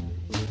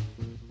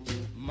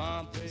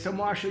 My baby. So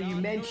Marshall, you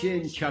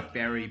mentioned Chuck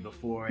Berry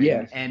before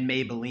and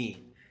Maybelline.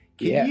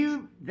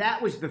 That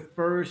was the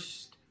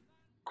first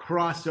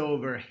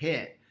crossover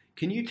hit.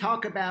 Can you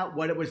talk about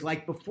what it was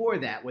like before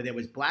that, where there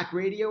was black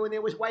radio and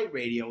there was white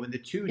radio, and the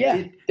two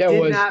did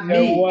not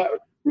meet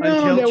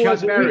until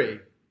Chuck Berry?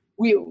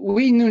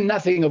 We knew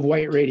nothing of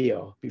white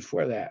radio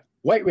before that.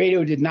 White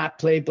radio did not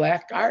play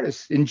black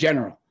artists in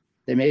general.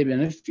 There may have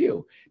been a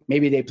few.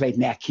 Maybe they played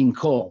Nat King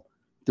Cole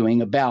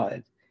doing a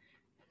ballad.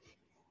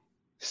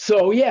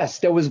 So yes,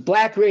 there was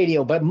black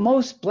radio, but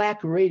most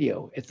black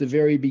radio at the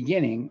very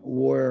beginning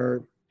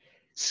were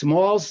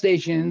small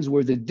stations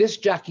where the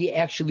disc jockey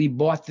actually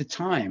bought the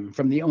time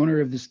from the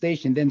owner of the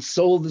station, then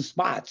sold the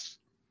spots.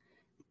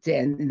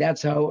 And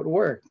that's how it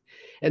worked.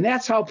 And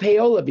that's how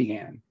payola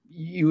began.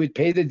 You would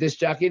pay the disc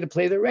jockey to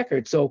play the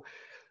record. So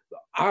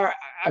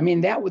we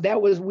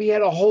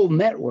had a whole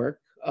network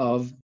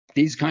of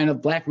these kind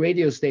of black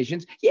radio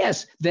stations.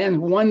 Yes, then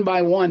one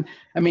by one,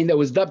 there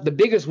was the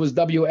biggest was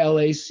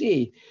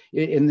WLAC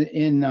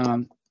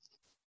in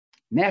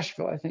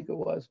Nashville, I think it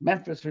was,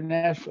 Memphis or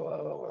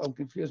Nashville. Oh,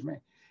 confuse me.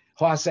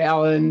 Hoss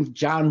Allen,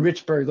 John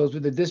Richburg, those were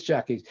the disc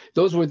jockeys.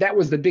 That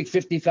was the big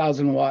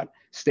 50,000 watt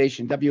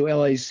station,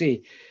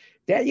 WLAC.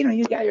 That,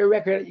 you got your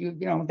record,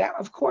 that,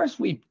 of course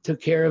we took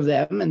care of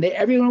them, and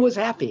everyone was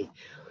happy.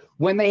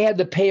 When they had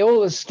the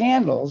payola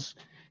scandals,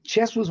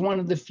 Chess was one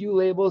of the few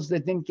labels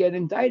that didn't get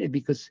indicted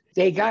because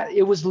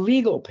it was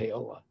legal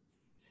payola.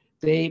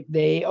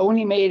 They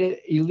only made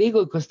it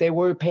illegal because they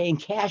were paying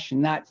cash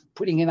and not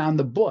putting it on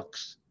the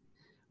books.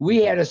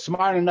 We had a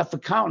smart enough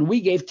accountant.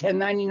 We gave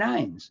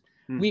 1099s.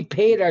 We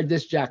paid our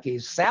disc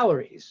jockeys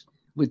salaries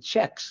with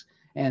checks,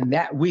 and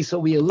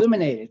we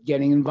eliminated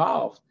getting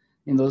involved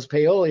in those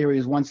payola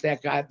areas once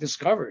that got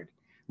discovered.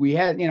 We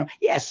had,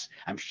 yes,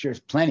 I'm sure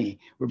plenty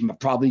were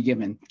probably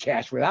given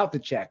cash without the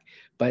check,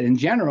 but in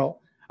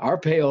general, our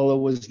payola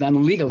was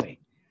done legally.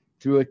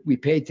 Through it, we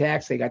paid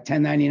tax. They got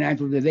 1099s.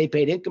 Whether they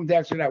paid income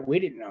tax or not, we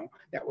didn't know.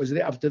 That was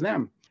up to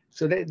them.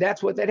 So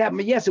that's what that happened.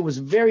 But yes, it was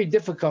very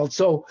difficult.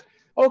 So,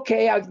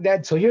 okay,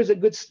 so here's a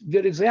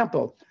good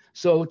example.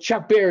 So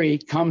Chuck Berry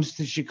comes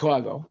to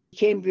Chicago. He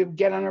came to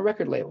get on a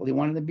record label. He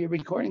wanted to be a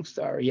recording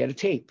star. He had a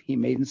tape he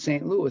made in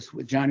St. Louis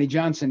with Johnny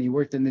Johnson. He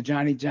worked in the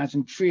Johnny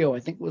Johnson Trio, I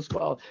think it was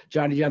called.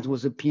 Johnny Johnson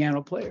was a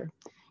piano player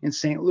in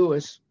St.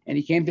 Louis. And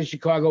he came to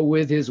Chicago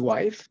with his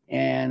wife.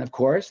 And of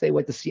course, they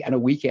went to see, on a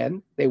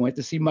weekend, they went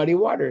to see Muddy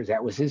Waters.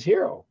 That was his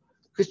hero.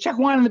 Because Chuck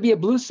wanted to be a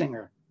blues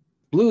singer.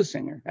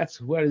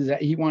 That's what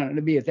he wanted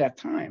to be at that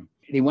time.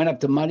 And he went up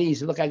to Muddy. He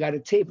said, look, I got a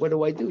tape. What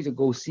do I do? He said,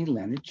 go see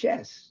Leonard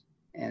Chess.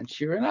 And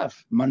sure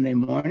enough, Monday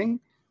morning,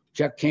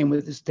 Chuck came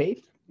with his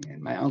tape.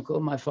 And my uncle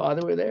and my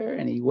father were there.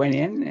 And he went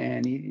in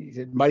and he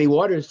said, Muddy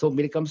Waters told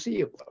me to come see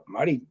you.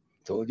 Muddy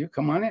told you,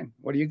 come on in.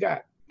 What do you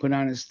got? Put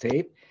on his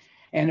tape.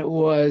 And it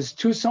was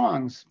 2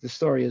 songs. The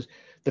story is,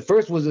 the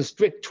first was a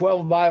strict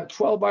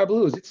 12-bar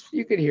blues.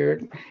 You could hear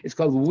it. It's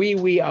called Wee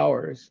Wee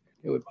Hours.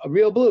 It was a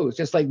real blues,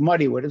 just like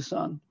Muddy would have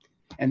sung.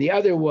 And the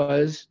other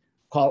was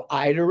called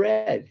Ida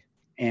Red.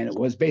 And it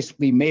was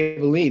basically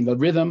Maybelline, the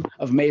rhythm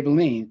of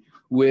Maybelline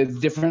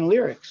with different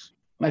lyrics.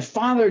 My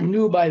father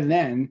knew by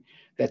then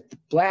that the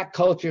Black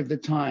culture of the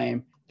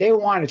time, they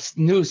wanted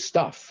new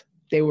stuff.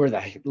 They were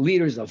the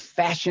leaders of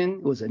fashion.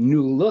 It was a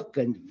new look,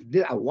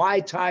 a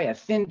wide tie, a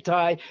thin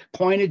tie,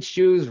 pointed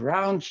shoes,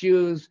 round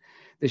shoes.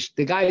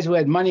 The guys who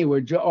had money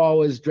were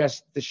always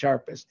dressed the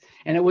sharpest.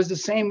 And it was the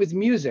same with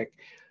music.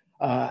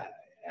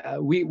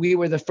 We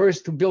were the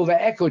first to build an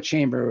echo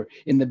chamber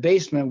in the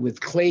basement with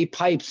clay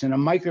pipes and a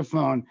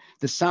microphone.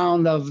 The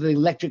sound of the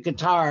electric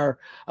guitar,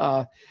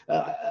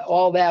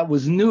 all that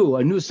was new,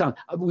 a new sound.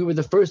 We were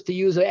the first to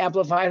use an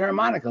amplified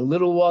harmonica,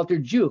 Little Walter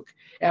Juke.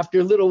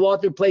 After Little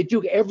Walter played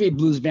Juke, every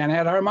blues band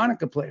had a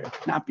harmonica player,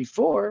 not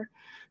before.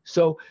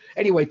 So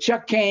anyway,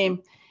 Chuck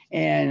came.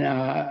 And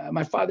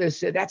my father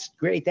said, that's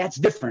great. That's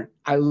different.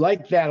 I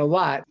like that a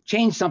lot.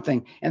 Change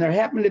something. And there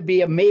happened to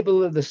be a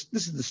Maybelline. This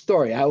is the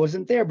story. I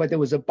wasn't there, but there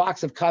was a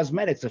box of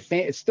cosmetics.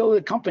 It's still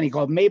a company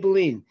called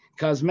Maybelline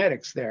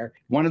Cosmetics there.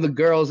 One of the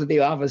girls at the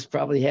office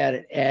probably had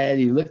it. And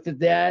he looked at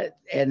that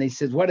and he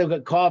said, what do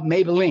it called?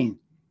 Maybelline.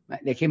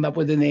 They came up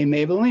with the name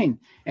Maybelline.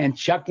 And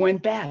Chuck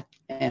went back.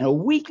 And a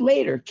week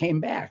later came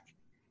back.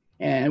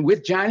 And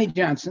with Johnny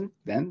Johnson,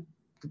 then,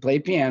 to play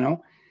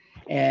piano.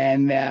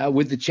 And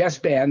with the chess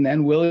band,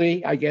 then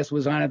Willie, I guess,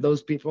 was on it,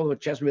 those people, the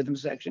chess rhythm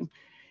section,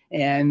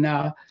 and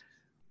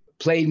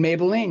played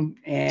Maybelline,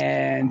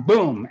 and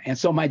boom. And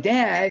so my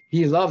dad,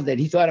 he loved it.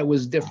 He thought it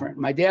was different.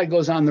 My dad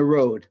goes on the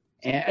road,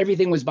 and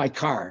everything was by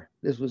car.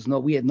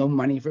 We had no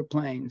money for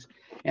planes.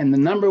 And the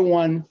number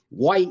one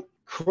white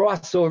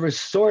crossover,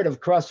 sort of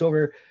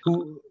crossover,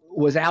 who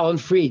was Alan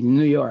Freed in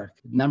New York,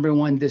 number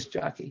one disc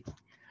jockey.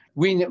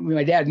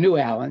 My dad knew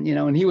Alan,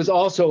 and he was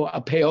also a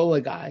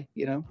payola guy,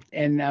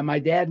 and my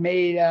dad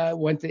played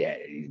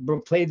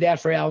that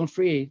for Alan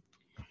Freed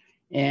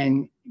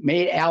and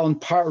made Alan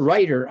part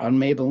writer on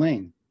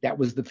Maybelline. That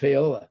was the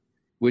payola,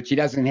 which he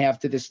doesn't have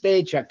to this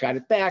day. Chuck got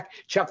it back.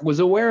 Chuck was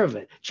aware of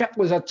it. Chuck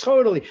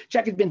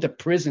had been to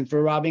prison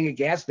for robbing a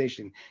gas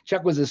station.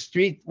 Chuck was a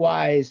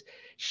streetwise,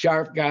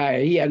 sharp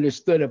guy. He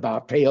understood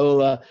about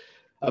payola,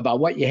 about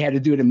what you had to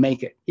do to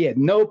make it. He had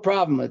no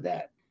problem with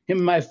that. Him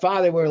and my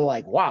father were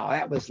like, wow,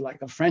 that was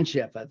like a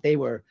friendship. But they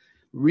were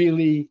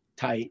really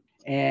tight.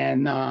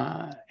 And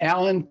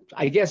Alan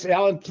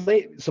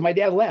played. So my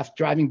dad left,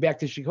 driving back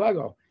to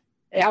Chicago.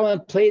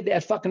 Alan played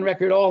that fucking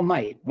record all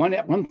night,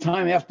 one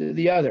time after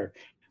the other.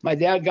 My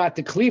dad got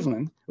to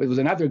Cleveland. It was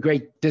another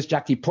great disc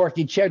jockey,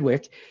 Porky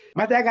Chedwick.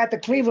 My dad got to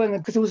Cleveland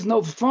because there was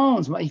no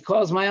phones. He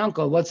calls my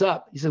uncle, what's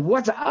up? He said,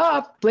 what's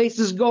up? Place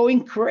is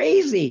going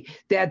crazy.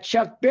 That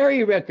Chuck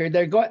Berry record,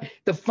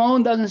 the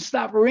phone doesn't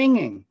stop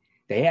ringing.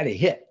 They had a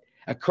hit,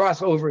 a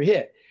crossover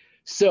hit.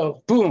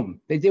 So boom,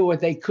 they did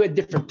what they could,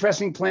 different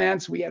pressing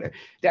plants.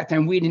 That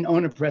time we didn't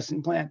own a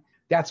pressing plant.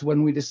 That's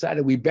when we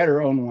decided we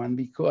better own one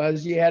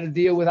because you had to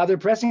deal with other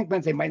pressing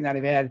plants. They might not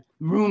have had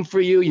room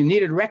for you. You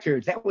needed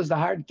records. That was the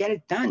hard, get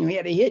it done. You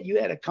had a hit.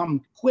 You had to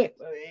come quick.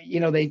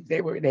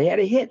 They had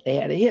a hit. They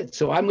had a hit.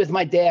 So I'm with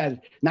my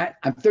dad.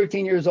 I'm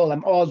 13 years old.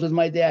 I'm always with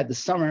my dad. The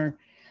summer,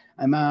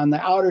 I'm on the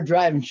outer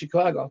drive in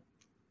Chicago.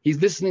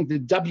 He's listening to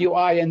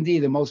WIND,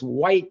 the most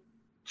white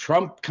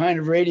Trump kind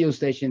of radio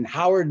station.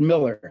 Howard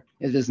Miller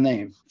is his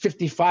name.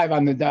 55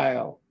 on the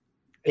dial,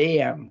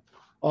 AM.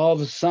 All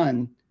of a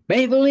sudden,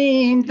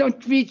 Maybelline,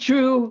 don't be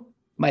true.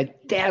 My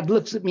dad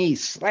looks at me,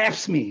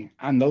 slaps me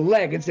on the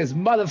leg and says,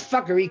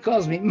 motherfucker. He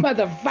calls me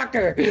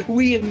motherfucker.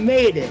 We have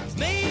made it.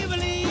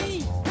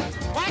 Maybelline,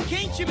 why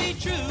can't you be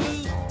true?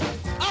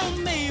 Oh,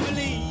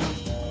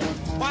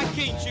 Maybelline, why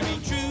can't you be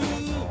true?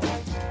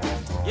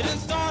 You done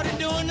started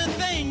doing the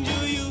things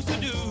you used to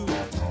do.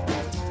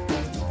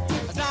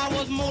 As I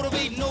was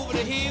motivating over the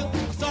hill,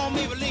 I saw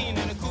Maybelline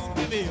in a coupe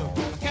de ville.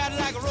 A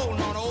Cadillac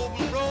rolling on an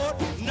open road,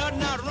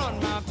 nothing out to run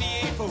my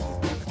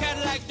V8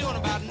 Cadillac doing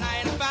about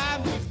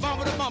 95, we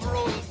bumper to bumper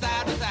rolling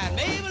side to side.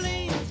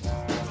 Maybelline,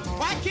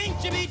 why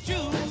can't you be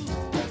true?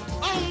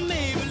 Oh,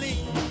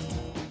 Maybelline.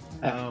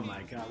 Oh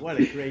my God, what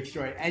a great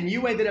story. And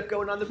you ended up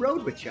going on the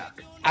road with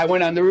Chuck. I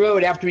went on the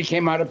road after he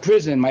came out of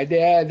prison. My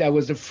dad, I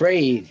was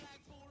afraid.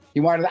 He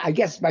wanted, I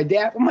guess my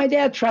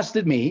dad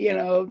trusted me,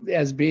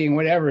 as being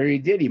whatever he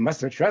did. He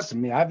must have trusted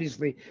me,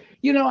 obviously.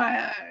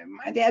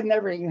 My dad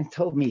never even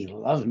told me he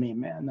loved me,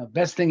 man. The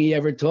best thing he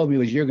ever told me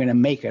was, you're going to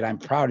make it. I'm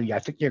proud of you. I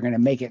think you're going to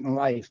make it in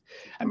life.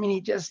 I mean, he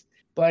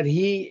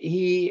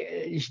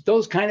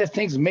those kind of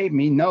things made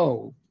me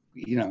know,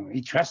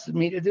 he trusted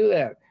me to do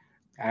that.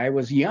 I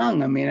was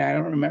young. I mean, I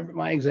don't remember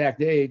my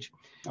exact age.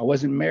 I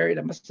wasn't married.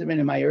 I must have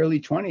been in my early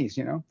 20s,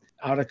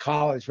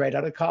 right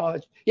out of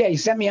college. Yeah, he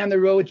sent me on the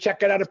road, Chuck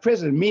got out of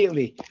prison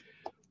immediately.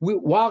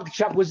 While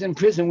Chuck was in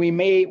prison,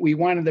 we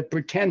wanted to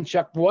pretend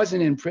Chuck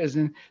wasn't in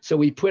prison, so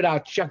we put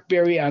out Chuck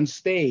Berry on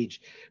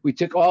stage. We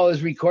took all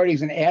his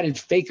recordings and added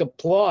fake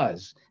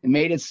applause and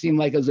made it seem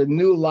like it was a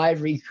new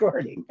live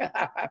recording.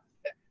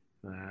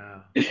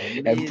 Wow.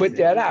 And put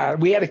that out.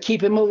 We had to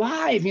keep him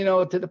alive,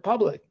 to the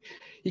public.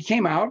 He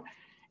came out,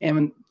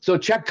 and so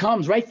Chuck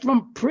comes right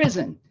from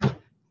prison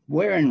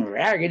wearing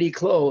raggedy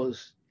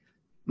clothes.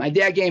 My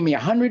dad gave me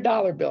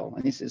 $100 bill,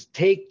 and he says,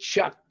 take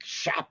Chuck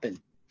shopping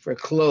for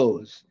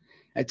clothes.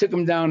 I took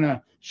him down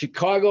to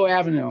Chicago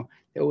Avenue.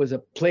 There was a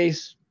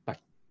place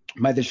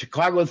by the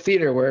Chicago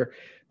Theater where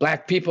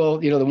black people,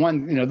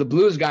 the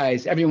blues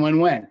guys, everyone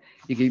went.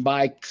 You could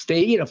buy,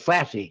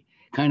 flashy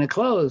kind of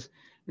clothes.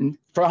 And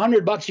for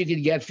 $100, you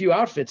could get a few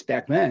outfits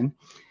back then.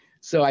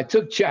 So I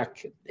took Chuck,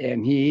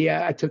 and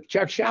I took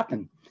Chuck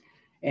shopping.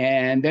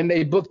 And then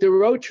they booked a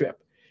road trip.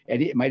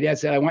 And my dad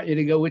said, I want you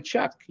to go with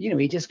Chuck.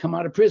 He just come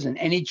out of prison.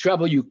 Any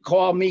trouble, you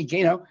call me,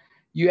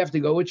 you have to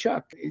go with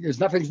Chuck. There's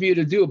nothing for you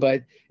to do,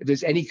 but if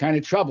there's any kind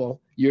of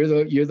trouble, you're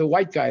the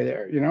white guy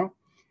there,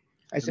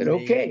 I said,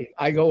 okay.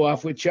 I go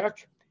off with Chuck,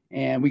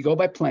 and we go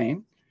by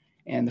plane.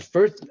 And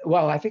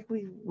I think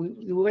we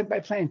went by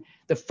plane.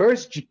 The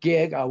first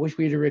gig, I wish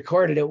we'd have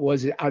recorded it,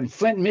 was out in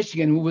Flint,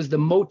 Michigan, who was the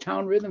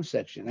Motown rhythm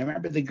section. I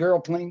remember the girl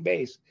playing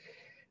bass.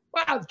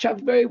 Wow, Chuck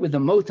Berry with the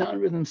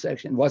Motown rhythm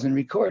section. Wasn't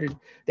recorded.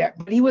 But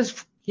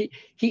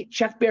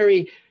Chuck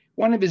Berry,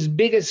 one of his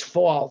biggest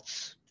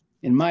faults,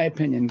 in my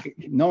opinion,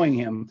 knowing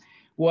him,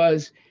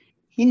 was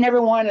he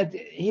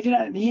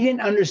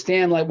didn't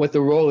understand like what the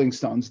Rolling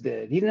Stones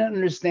did. He didn't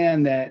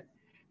understand that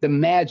the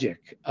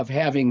magic of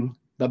having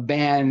the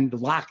band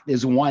locked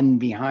as one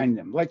behind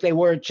them, like they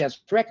were at Chess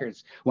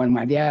Records. When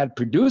my dad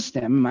produced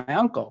them, my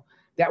uncle,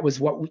 that was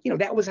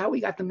that was how we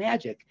got the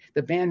magic.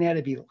 The band had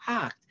to be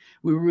locked.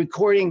 We were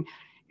recording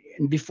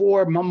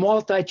before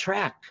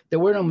multi-track. There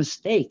were no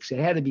mistakes. It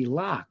had to be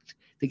locked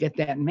to get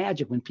that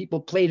magic when people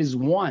played as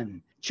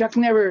one. Chuck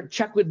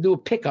would do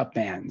pickup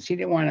bands. He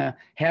didn't want to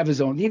have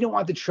his own. He didn't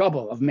want the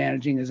trouble of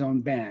managing his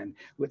own band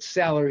with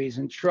salaries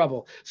and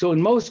trouble. So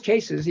in most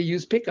cases, he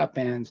used pickup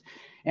bands,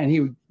 and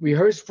he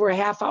rehearsed for a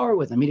half hour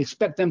with them. He'd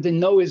expect them to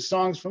know his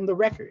songs from the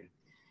record.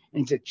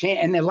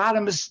 And a lot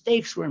of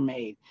mistakes were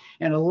made.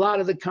 And a lot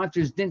of the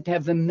concerts didn't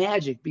have the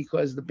magic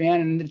because the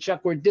band and the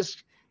Chuck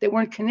they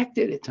weren't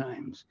connected at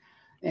times.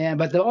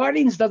 But the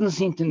audience doesn't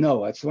seem to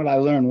know. That's what I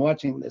learned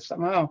watching this.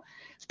 Somehow,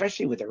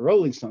 especially with the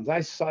Rolling Stones,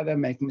 I saw them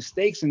make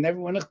mistakes, and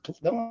everyone,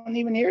 no one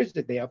even hears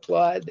it. They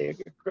applaud. They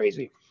get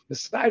crazy.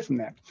 Aside from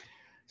that,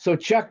 so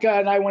Chuck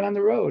and I went on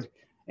the road,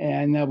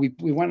 and we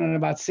went in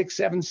about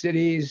 6-7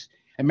 cities.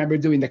 I remember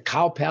doing the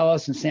Cow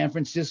Palace in San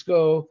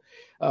Francisco.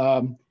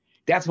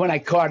 That's when I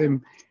caught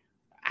him.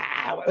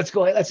 Let's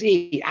go. Let's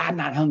eat. I'm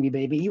not hungry,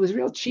 baby. He was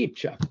real cheap,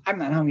 Chuck. I'm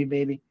not hungry,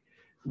 baby.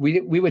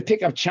 We would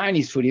pick up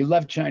Chinese food. He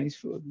loved Chinese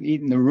food.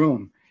 Eat in the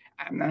room.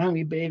 I'm not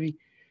hungry, baby.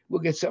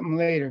 We'll get something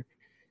later.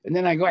 And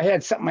then I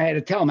had something I had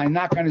to tell him. I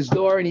knock on his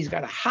door, and he's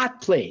got a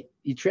hot plate.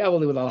 He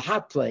traveled with a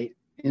hot plate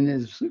in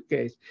his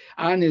suitcase.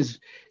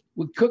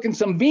 We're cooking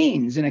some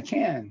beans in a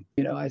can.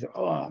 I said,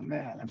 oh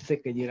man, I'm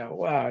thinking,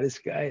 wow, this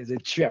guy is a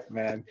trip,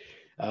 man.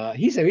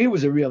 He said he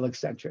was a real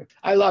eccentric.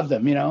 I loved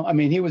him, I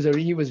mean, he was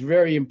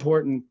very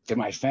important to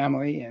my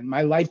family, and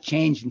my life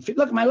changed.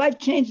 My life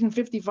changed in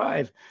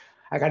 55.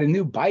 I got a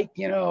new bike,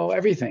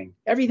 everything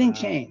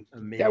changed.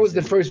 Amazing. That was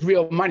the first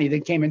real money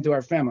that came into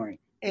our family.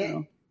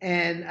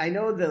 And I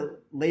know the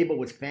label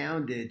was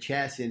founded,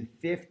 Chess, in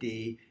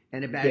 50,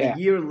 and about a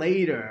year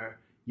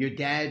later, your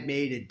dad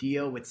made a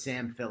deal with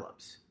Sam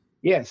Phillips.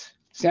 Yes,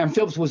 Sam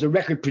Phillips was a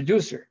record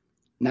producer.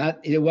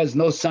 It was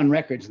no Sun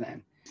Records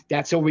then.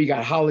 That's where we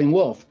got Howlin'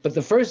 Wolf. But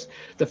the first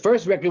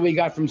record we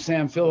got from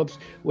Sam Phillips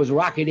was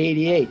Rocket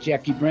 88,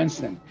 Jackie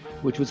Brenston,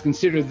 which was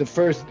considered the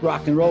first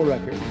rock and roll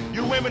record.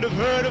 You women have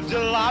heard of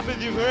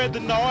jalopies, you've heard the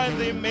noise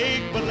they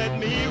make, but let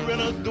me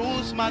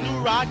introduce my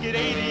new Rocket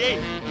 88.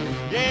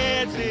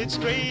 Yeah, it's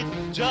straight,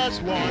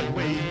 just one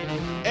way.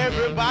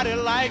 Everybody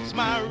likes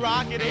my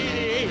Rocket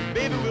 88.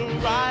 Baby, we'll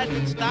ride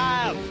in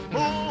style,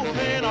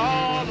 moving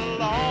all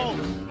along.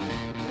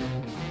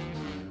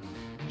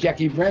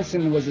 Jackie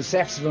Brenston was a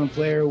saxophone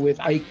player with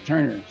Ike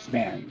Turner's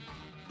band,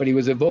 but he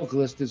was a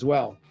vocalist as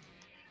well.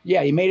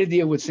 Yeah, he made a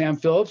deal with Sam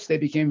Phillips. They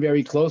became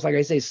very close. Like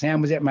I say,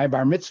 Sam was at my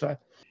bar mitzvah.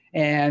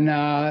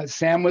 And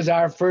Sam was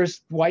our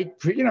first white,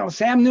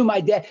 Sam knew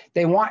my dad.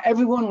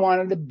 Everyone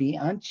wanted to be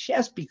on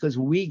Chess because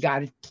we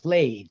got it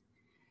played.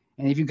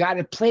 And if you got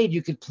it played,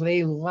 you could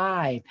play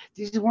live.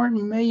 These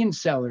weren't million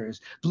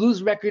sellers.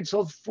 Blues records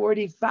sold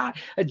 45,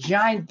 a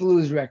giant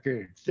blues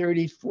record,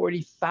 30,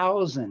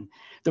 40,000.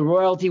 The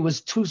royalty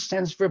was 2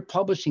 cents for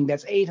publishing.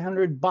 That's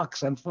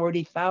 $800 on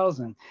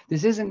 40,000.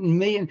 This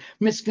isn't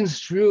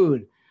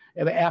misconstrued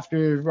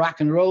after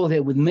rock and roll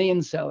hit with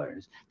million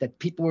sellers, that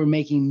people were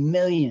making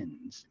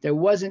millions. There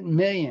wasn't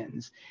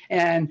millions.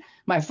 And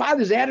my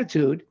father's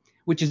attitude,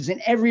 which is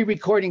in every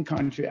recording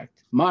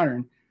contract,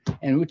 modern,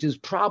 and which is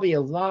probably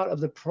a lot of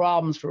the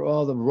problems for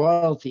all the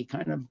royalty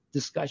kind of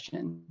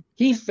discussion,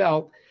 he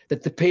felt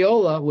that the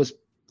payola was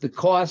the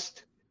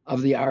cost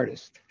of the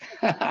artist.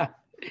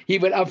 He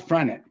would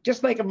upfront it,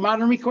 just like a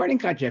modern recording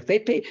contract.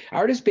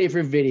 Artists pay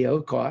for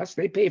video costs,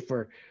 they pay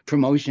for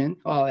promotion,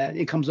 all that.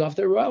 It comes off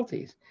their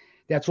royalties.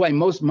 That's why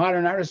most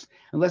modern artists,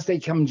 unless they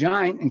come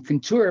giant and can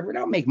tour, we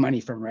don't make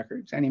money from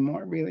records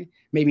anymore, really.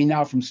 Maybe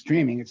now from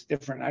streaming, it's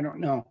different. I don't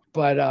know.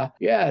 But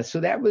yeah,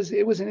 so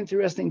it was an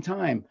interesting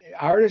time.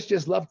 Artists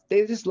just loved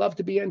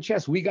to be on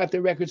Chess. We got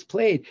the records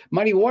played.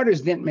 Muddy Waters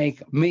didn't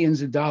make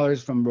millions of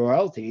dollars from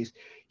royalties.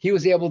 He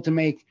was able to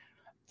make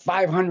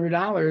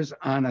 $500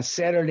 on a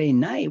Saturday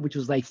night, which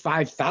was like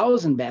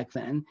 $5,000 back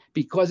then,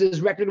 because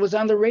his record was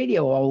on the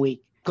radio all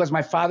week, because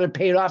my father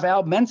paid off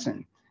Al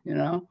Benson,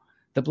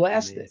 to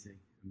blast it.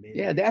 Amazing.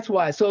 Yeah, that's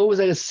why. So it was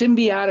like a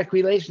symbiotic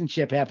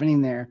relationship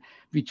happening there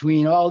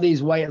between all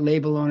these white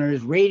label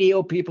owners,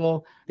 radio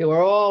people. They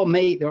were all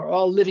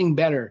living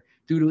better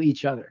due to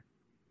each other.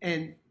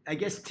 And I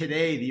guess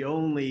today, the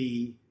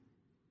only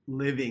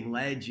living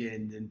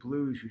legend in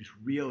blues who's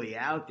really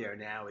out there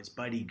now is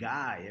Buddy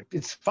Guy.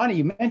 It's funny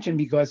you mentioned,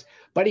 because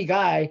Buddy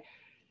Guy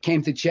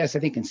came to Chess, I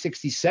think in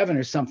 67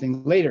 or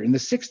something later, in the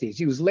 60s.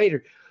 He was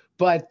later.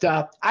 But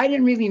I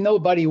didn't really know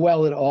Buddy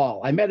well at all.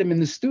 I met him in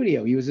the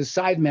studio. He was a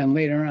sideman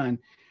later on.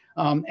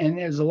 And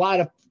there's a lot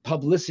of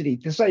publicity.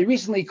 He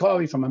recently called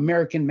me from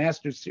American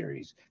Masters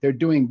Series. They're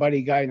doing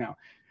Buddy Guy now.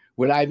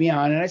 Would I be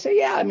on? And I say,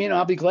 yeah,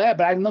 I'll be glad,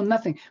 but I know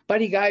nothing.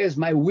 Buddy Guy is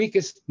my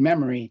weakest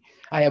memory.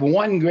 I have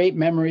one great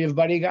memory of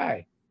Buddy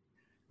Guy,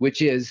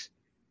 which is,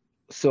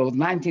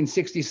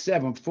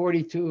 1967,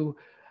 42,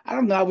 I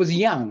don't know, I was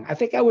young. I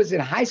think I was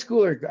in high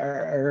school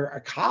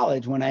or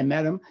college when I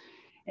met him.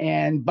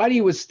 And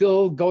Buddy was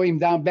still going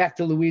down back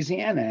to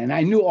Louisiana. And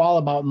I knew all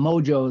about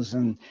mojos.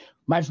 And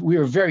we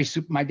were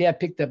my dad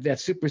picked up that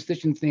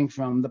superstition thing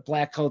from the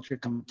black culture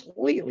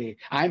completely.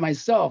 I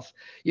myself,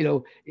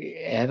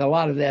 had a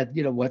lot of that,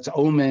 what's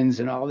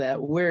omens and all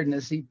that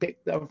weirdness he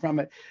picked up from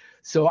it.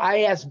 So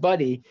I asked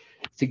Buddy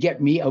to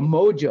get me a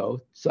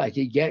mojo so I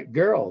could get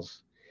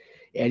girls.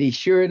 And he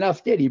sure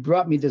enough did. He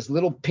brought me this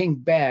little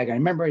pink bag. I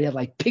remember it had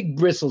like pig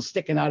bristles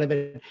sticking out of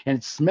it, and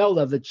it smelled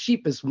of the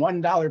cheapest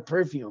 $1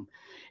 perfume.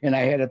 And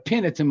I had to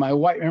pin it to my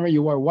white, remember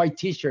you wore white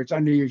t-shirts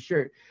under your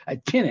shirt.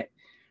 I'd pin it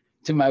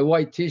to my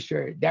white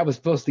t-shirt. That was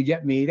supposed to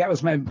get me.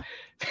 That's my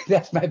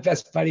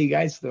best Buddy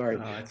Guy story.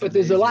 But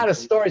there's a lot of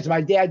stories.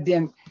 My dad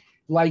didn't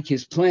like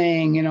his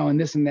playing, and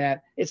this and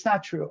that. It's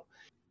not true.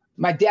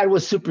 My dad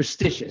was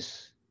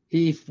superstitious.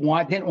 He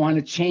didn't want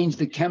to change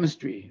the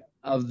chemistry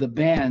of the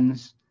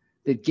bands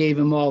that gave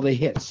him all the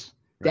hits.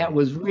 Right. That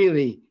was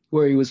really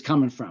where he was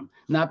coming from.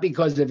 Not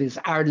because of his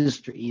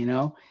artistry,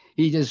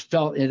 He just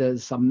felt it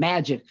as some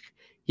magic.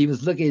 He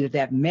was looking at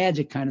that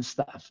magic kind of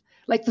stuff.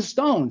 Like the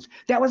Stones.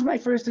 That was my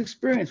first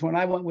experience when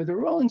I went with the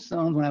Rolling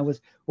Stones, when I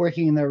was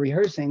working in their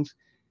rehearsings.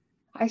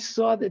 I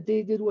saw that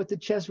they did what the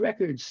Chess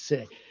Records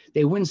said.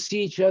 They wouldn't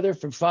see each other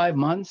for 5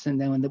 months.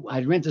 And then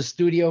I'd rent a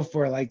studio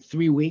for like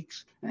 3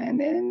 weeks. And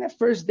then the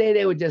first day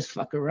they would just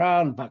fuck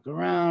around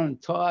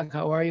and talk.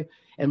 How are you?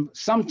 And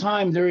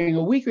sometime during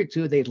a week or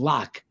two, they'd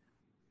lock.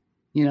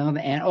 And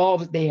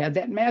they had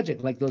that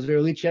magic, like those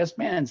early Chess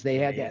bands. They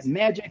had that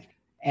magic,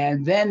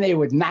 and then they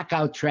would knock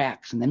out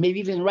tracks, and then maybe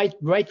even write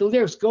the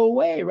lyrics, go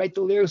away, write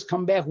the lyrics,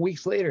 come back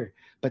weeks later.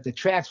 But the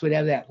tracks would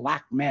have that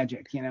lock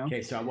magic,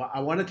 Okay, so I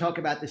want to talk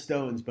about the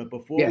Stones, but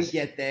before we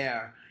get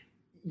there,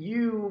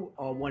 you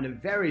are one of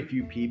very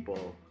few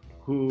people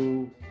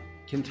who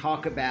can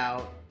talk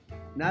about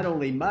not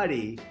only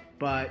Muddy,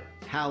 but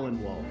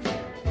Howlin' Wolf.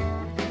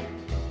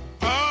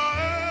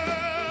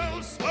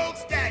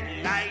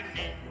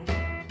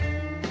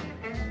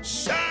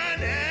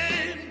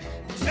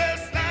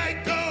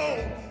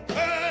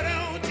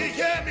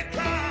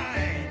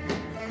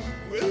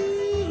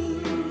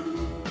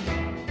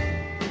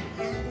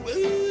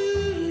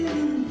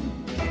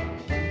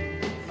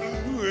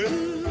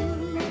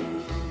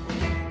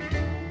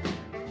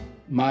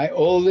 My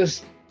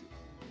oldest,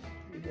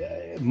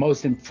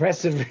 most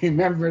impressive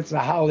remembrance of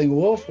Howlin'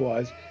 Wolf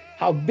was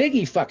how big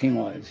he fucking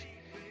was.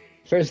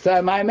 First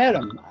time I met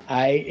him,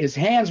 his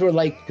hands were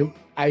like,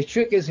 I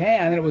shook his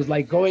hand and it was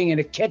like going in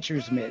a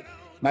catcher's mitt,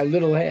 my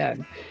little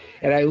hand.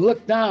 And I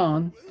looked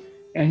down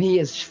and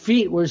his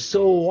feet were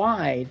so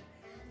wide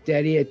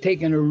that he had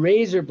taken a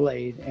razor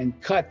blade and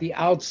cut the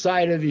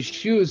outside of his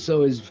shoes,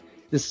 so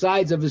the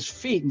sides of his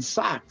feet and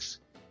socks.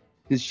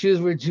 His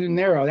shoes were too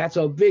narrow. That's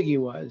how big he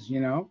was,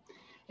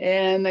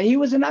 And he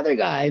was another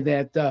guy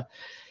that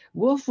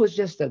Wolf was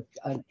just an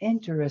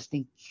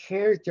interesting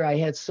character. I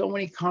had so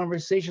many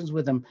conversations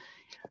with him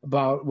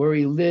about where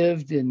he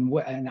lived in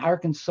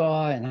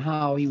Arkansas and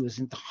how he was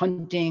into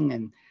hunting.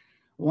 And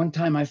one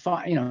time I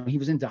thought, he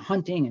was into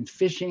hunting and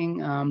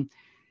fishing.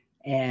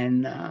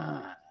 And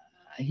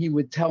he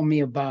would tell me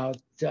about,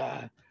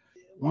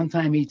 one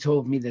time he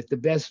told me that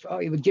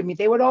he would give me,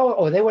 they would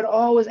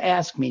always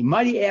ask me,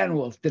 Muddy and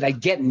Wolf, did I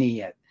get any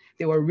yet?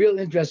 They were real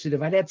interested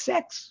if I'd had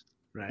sex.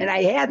 Right. And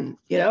I hadn't,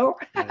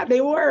 right.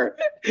 They were,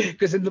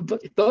 because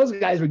those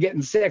guys were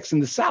getting sex in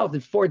the South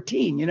at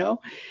 14,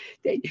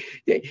 did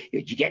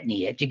you get any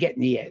yet? Did you get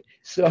any yet?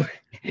 So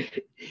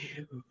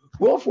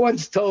Wolf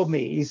once told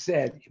me, he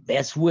said,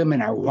 best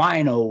women are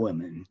wino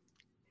women.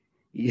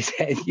 He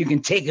said, you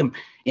can take them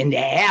in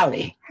the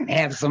alley and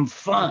have some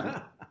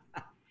fun.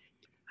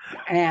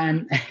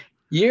 And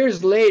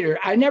years later,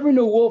 I never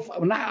knew Wolf.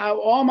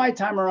 All my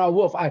time around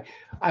Wolf,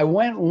 I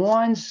went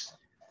once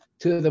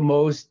to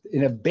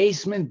in a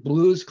basement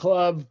blues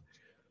club.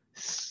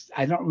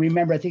 I don't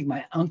remember. I think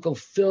my Uncle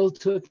Phil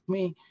took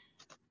me,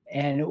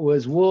 and it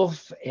was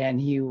Wolf, and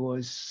he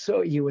was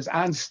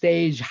on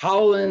stage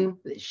howling,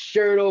 the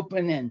shirt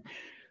open, and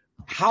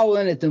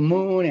howling at the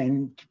moon,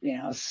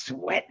 and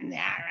sweating.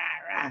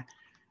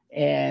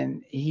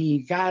 And he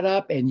got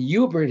up, and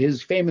Hubert,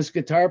 his famous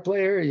guitar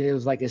player, it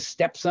was like his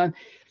stepson,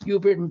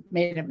 Hubert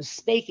made a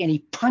mistake, and he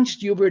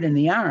punched Hubert in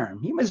the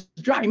arm. He was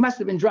drunk. He must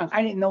have been drunk.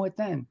 I didn't know it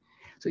then.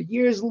 So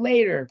years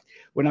later,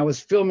 when I was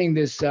filming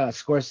this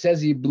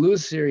Scorsese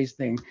blues series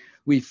thing,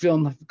 we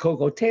filmed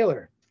Coco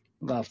Taylor,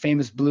 a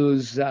famous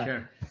blues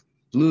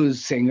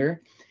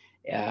singer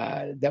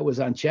that was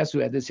on Chess, who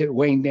had this hit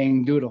Wang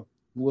Dang Doodle,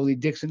 Willie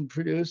Dixon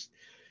produced.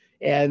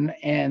 And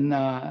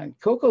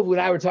Coco and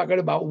I were talking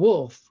about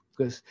Wolf,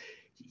 because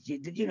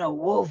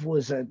Wolf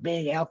was a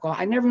big alcohol.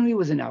 I never knew he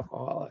was an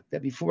alcoholic,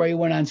 that before he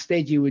went on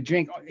stage, he would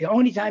drink. The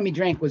only time he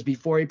drank was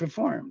before he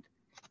performed.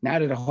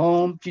 Not at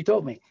home, she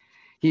told me.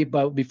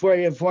 But before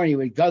he performed, he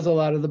would guzzle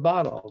out of the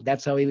bottle.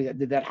 That's how he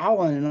did that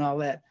howling and all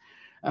that.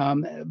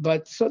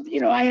 But so,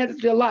 I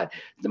had a lot.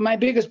 My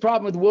biggest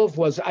problem with Wolf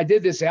was I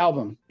did this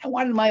album. I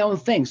wanted my own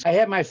things. I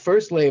had my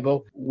first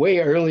label way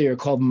earlier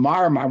called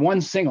Marmar,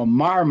 one single,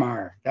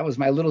 Marmar. That was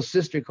my little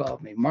sister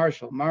called me,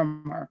 Marshall,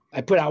 Marmar.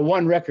 I put out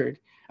one record,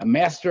 a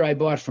master I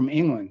bought from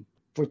England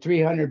for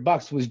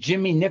 $300 was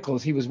Jimmy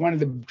Nichols. He was one of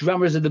the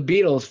drummers of the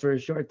Beatles for a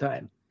short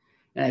time.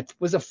 And it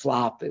was a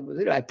flop.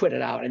 I put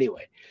it out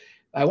anyway.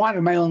 I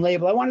wanted my own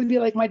label. I wanted to be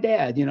like my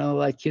dad,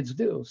 like kids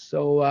do.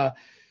 So,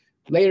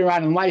 later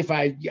on in life,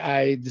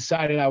 I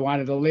decided I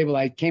wanted a label.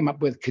 I came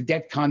up with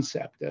Cadet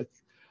Concept,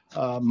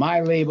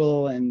 my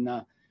label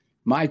and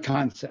my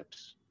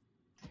concepts.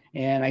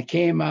 And I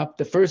came up,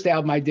 the first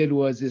album I did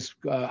was this,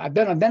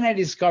 then I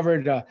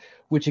discovered,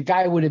 which a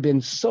guy would have been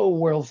so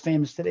world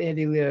famous today had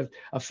he lived,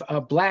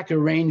 a black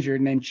arranger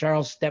named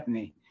Charles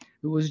Stepney,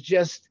 who was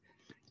just,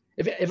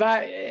 he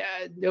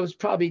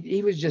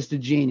was just a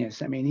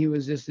genius. I mean, he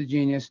was just a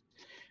genius.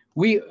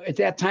 At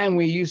that time,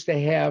 we used to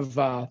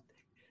have,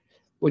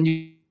 when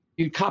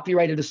you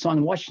copyrighted a song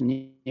in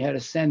Washington, you had to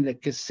send a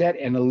cassette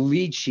and a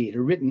lead sheet,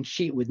 a written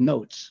sheet with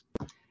notes.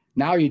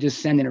 Now you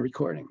just send in a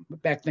recording.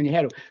 But back then you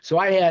had to. So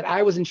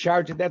I was in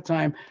charge at that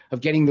time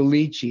of getting the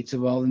lead sheets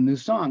of all the new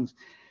songs.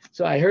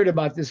 So I heard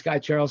about this guy,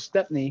 Charles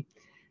Stepney,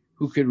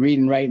 who could read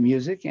and write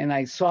music. And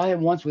I saw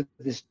him once with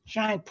this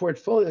giant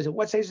portfolio. I said,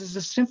 what's this? This is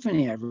a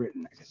symphony I've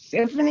written. I said,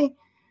 symphony? He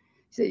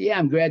said, yeah,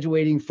 I'm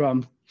graduating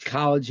from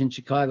college in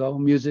Chicago,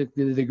 music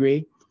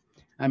degree.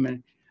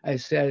 I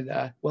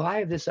said, well, I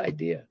have this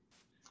idea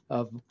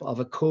of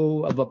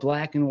a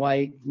black and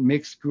white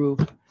mixed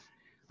group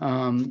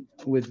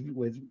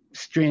with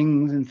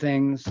strings and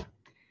things.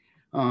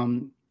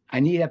 I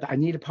need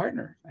a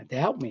partner to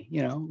help me.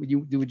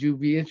 Would you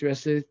be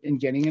interested in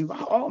getting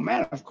involved? Oh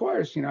man, of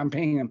course. I'm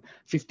paying him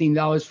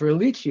 $15 for a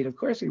lead sheet. Of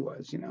course he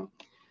was.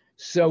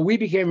 So we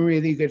became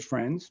really good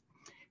friends.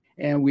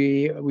 And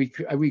we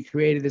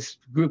created this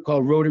group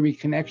called Rotary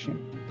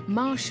Connection.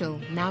 Marshall,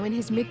 now in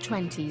his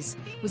mid-20s,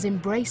 was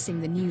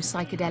embracing the new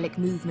psychedelic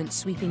movement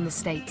sweeping the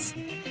States,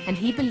 and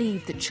he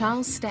believed that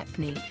Charles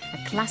Stepney,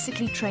 a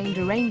classically trained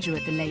arranger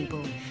at the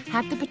label,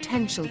 had the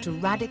potential to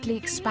radically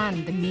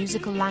expand the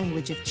musical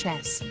language of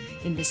chess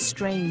in this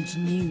strange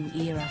new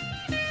era.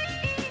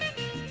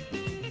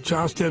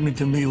 Charles Stepney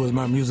to me was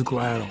my musical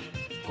idol.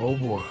 Oh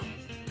boy,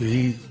 did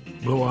he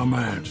blow our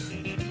minds.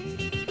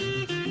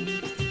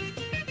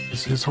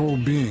 His whole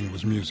being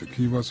was music.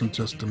 He wasn't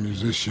just a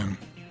musician,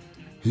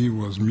 he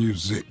was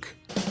music.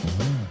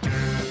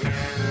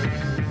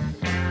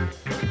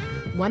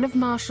 One of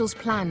Marshall's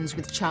plans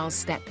with Charles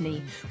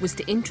Stepney was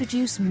to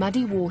introduce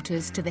Muddy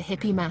Waters to the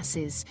hippie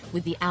masses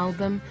with the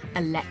album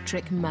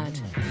Electric Mud.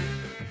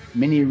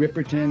 Minnie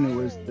Ripperton, who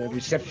was the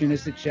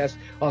receptionist at Chess,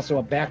 also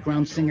a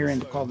background singer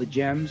called the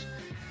Gems,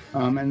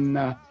 and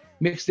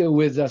mixed it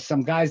with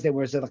some guys that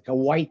was like a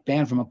white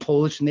band from a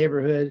Polish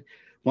neighborhood.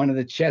 One of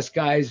the Chess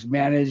guys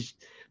managed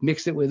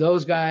mixed it with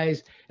those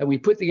guys, and we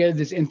put together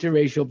this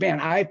interracial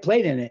band. I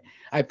played in it.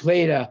 I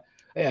played a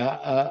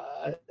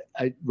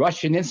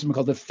Russian instrument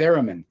called the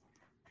theremin,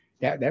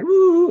 that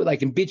woo,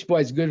 like in Beach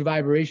Boys, Good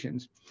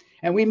Vibrations.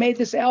 And we made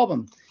this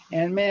album.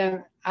 And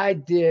man, I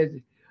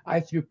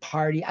threw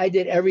party, I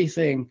did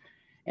everything.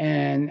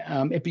 And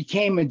it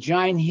became a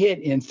giant hit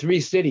in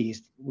 3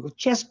 cities. We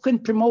just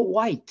couldn't promote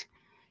white.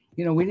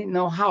 You know, we didn't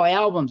know how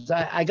albums.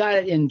 I got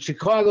it in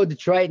Chicago,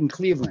 Detroit, and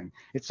Cleveland.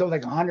 It sold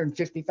like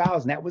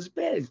 150,000. That was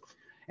big.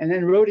 And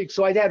then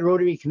so I had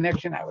Rotary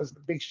Connection. I was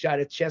the big shot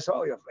at Chess.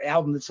 Oh, you have an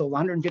album that sold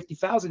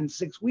 150,000 in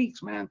 6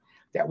 weeks, man.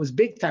 That was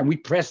big time. We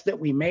pressed it.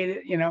 We made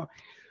it, you know.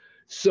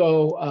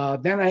 So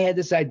then I had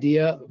this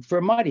idea for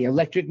Muddy,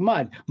 Electric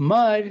Mud.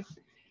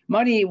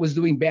 Muddy was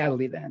doing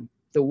badly then.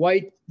 The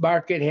white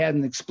market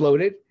hadn't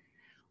exploded.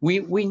 We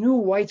knew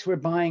whites were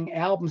buying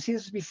albums. See,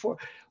 this is before.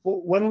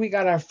 When we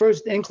got our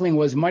first inkling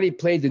was Muddy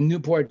played the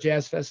Newport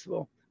Jazz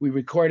Festival. We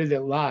recorded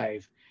it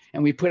live,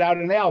 and we put out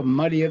an album,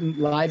 Muddy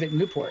Live at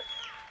Newport.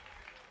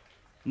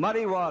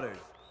 Muddy Waters.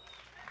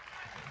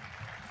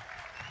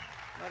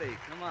 Muddy,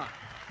 come on.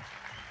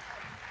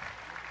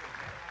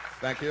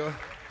 Thank you.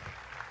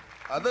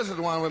 This is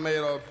the one we made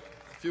a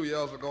few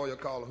years ago. You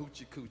call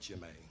Hoochie Coochie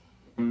Man.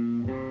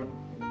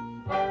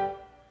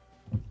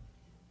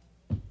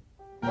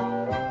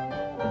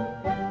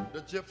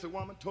 The gypsy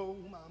woman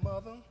told my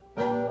mother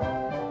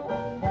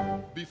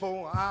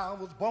before I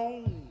was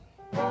born,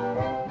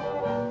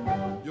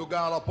 you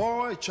got a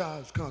boy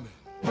child coming,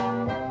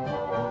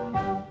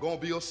 gonna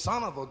be a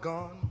son of a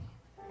gun.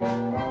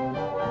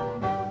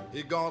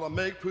 He gonna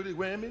make pretty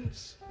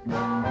women's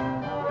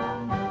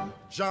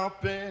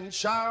jump and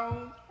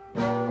shout.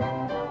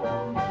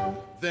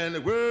 Then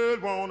the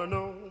world wanna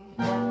know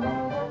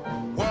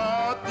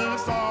what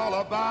this all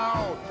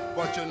about,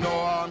 but you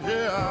know I'm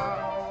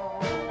here.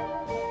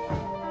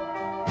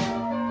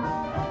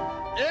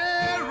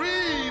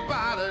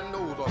 Everybody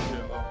knows I'm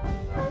here.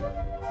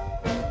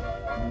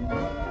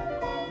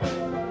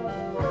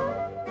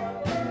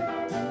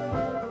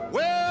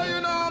 Well, you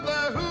know the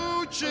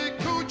Hoochie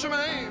Coochie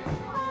Man.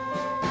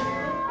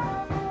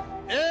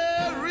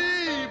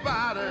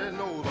 Everybody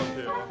knows I'm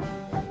here.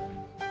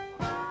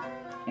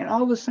 And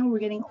all of a sudden, we're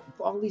getting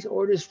all these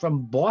orders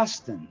from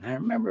Boston. I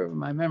remember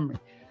my memory.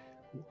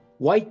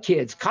 White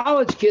kids,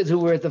 college kids who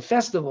were at the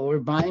festival were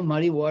buying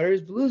Muddy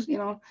Waters Blues, you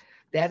know,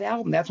 that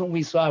album. That's when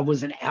we saw it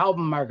was an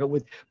album market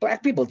with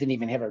black people. Didn't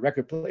even have a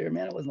record player,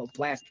 man. It was no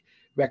black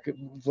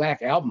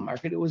album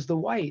market. It was the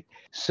white.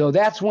 So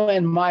that's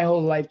when my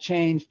whole life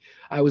changed.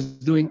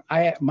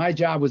 My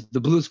job was the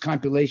blues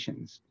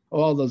compilations,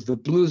 all those, the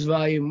Blues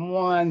Volume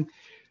 1,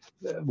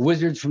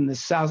 Wizards from the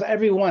South,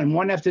 every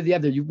one after the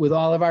other, with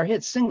all of our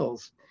hits,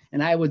 singles.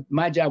 And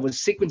my job was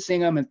sequencing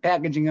them and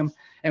packaging them,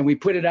 and we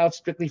put it out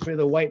strictly for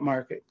the white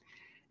market.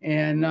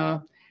 And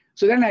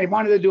so then I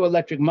wanted to do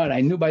Electric Mud. I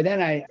knew by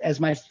then,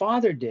 as my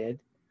father did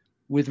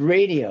with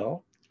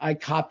radio, I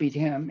copied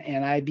him,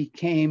 and I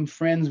became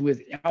friends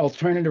with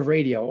alternative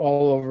radio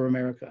all over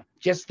America.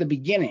 Just the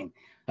beginning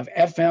of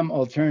FM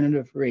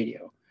alternative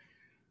radio.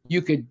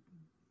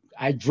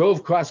 I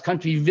drove cross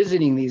country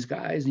visiting these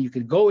guys, and you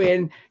could go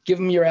in, give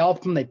them your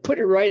album, they put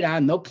it right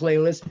on, no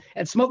playlist,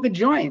 and smoke a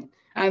joint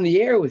on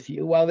the air with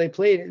you while they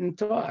played it and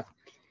talked.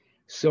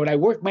 So I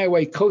worked my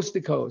way coast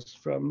to coast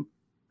from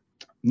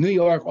New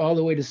York all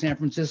the way to San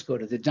Francisco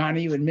to the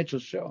Donahue and Mitchell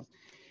show.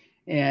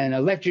 And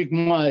Electric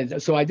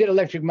Mud. So I did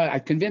Electric Mud. I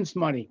convinced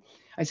Muddy.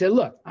 I said,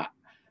 look,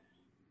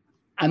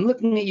 I'm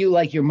looking at you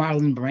like you're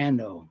Marlon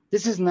Brando.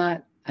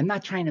 I'm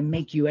not trying to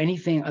make you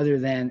anything other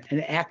than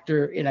an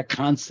actor in a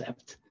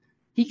concept.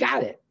 He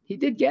got it. He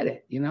did get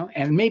it, you know,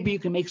 and maybe you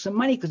can make some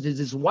money because there's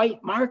this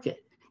white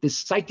market,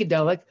 this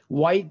psychedelic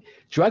white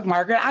drug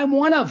market. I'm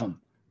one of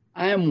them.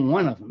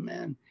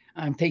 Man.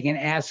 I'm taking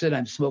acid.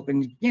 I'm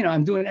smoking, you know,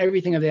 I'm doing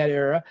everything of that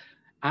era.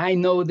 I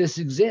know this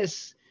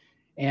exists.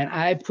 And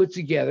I put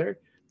together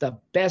the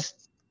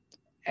best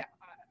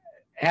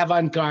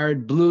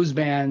avant-garde blues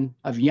band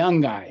of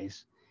young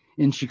guys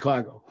in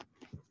Chicago.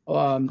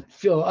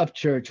 Phil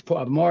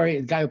Upchurch, Maury,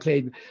 the guy who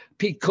played,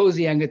 Pete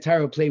Cozy on guitar,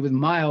 who played with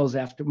Miles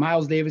after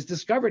Miles Davis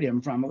discovered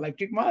him from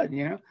Electric Mud,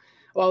 you know,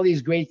 all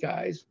these great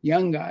guys,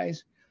 young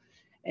guys.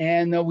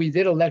 And we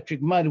did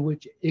Electric Mud,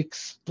 which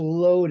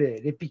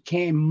exploded. It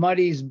became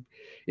Muddy's,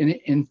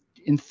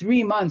 in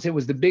 3 months, it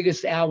was the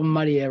biggest album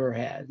Muddy ever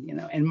had, you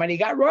know, and Muddy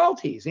got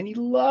royalties and he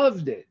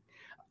loved it.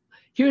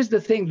 Here's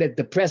the thing that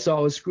the press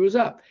always screws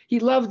up. He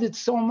loved it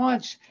so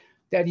much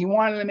that he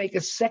wanted to make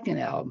a second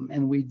album.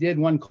 And we did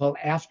one called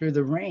After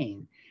the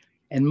Rain.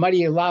 And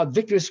Muddy allowed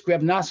Victor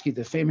Skrevnovsky,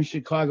 the famous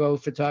Chicago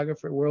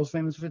photographer, world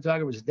famous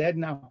photographer, is dead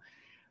now.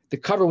 The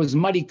cover was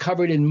Muddy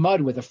covered in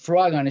mud with a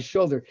frog on his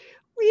shoulder.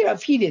 Well, you know,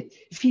 if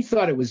he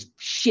thought it was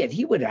shit,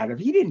 he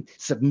didn't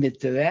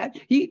submit to that.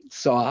 He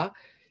saw,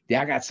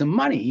 I got some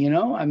money, you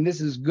know, and this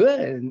is good.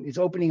 And it's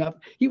opening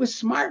up. He was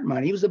smart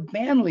money. He was a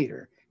band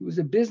leader. He was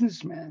a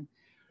businessman,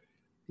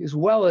 as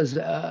well as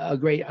a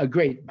great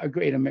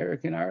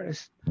American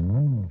artist.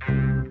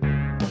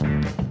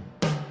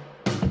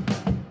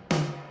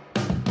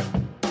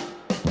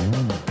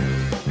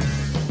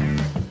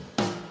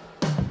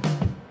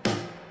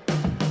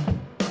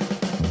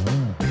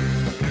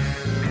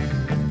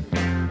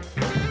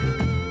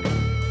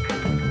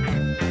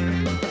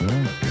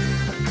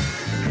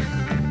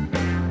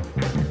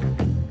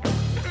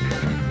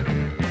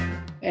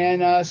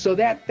 And so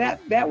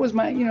that was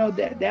my,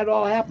 that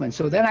all happened.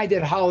 So then I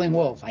did Howling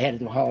Wolf. I had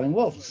to do Howling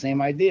Wolf, the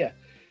same idea.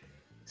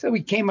 So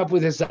we came up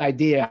with this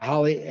idea,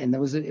 and it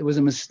was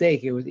a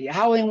mistake.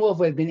 Howling Wolf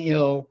had been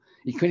ill.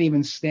 He couldn't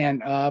even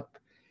stand up.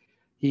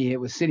 He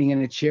was sitting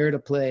in a chair to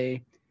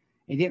play.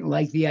 He didn't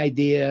like the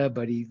idea,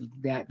 but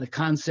the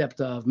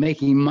concept of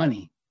making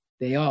money,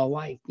 they all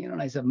liked,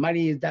 and I said,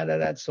 money is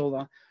so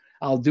long.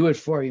 I'll do it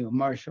for you,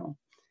 Marshall.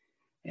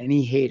 And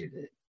he hated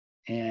it.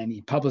 And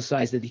he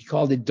publicized it. He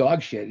called it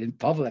dog shit in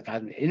public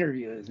on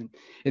interviews, and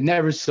it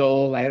never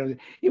sold.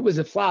 It was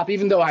a flop,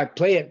 even though I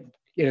play it.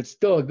 It's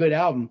still a good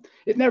album.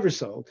 It never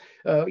sold.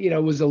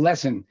 It was a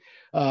lesson.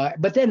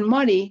 But then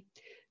Money,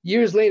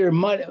 years later,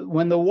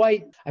 when the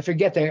White,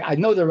 I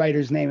know the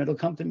writer's name. It'll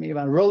come to me.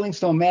 About Rolling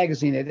Stone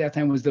magazine at that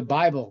time was the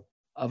Bible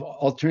of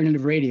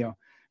alternative radio.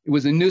 It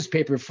was a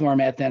newspaper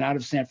format then out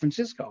of San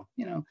Francisco.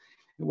 It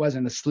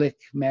wasn't a slick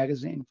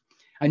magazine.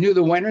 I knew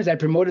the winners. I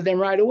promoted them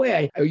right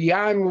away.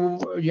 Jan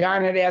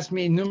had asked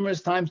me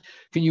numerous times,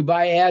 can you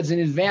buy ads in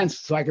advance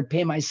so I could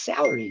pay my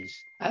salaries?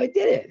 I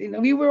did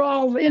it. We were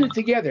all in it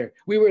together.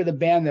 We were the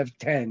band of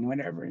 10,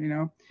 whatever,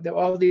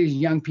 all these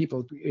young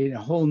people in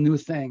a whole new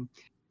thing.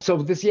 So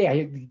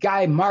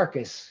Guy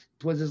Marcus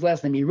was his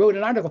last name. He wrote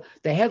an article.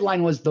 The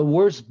headline was the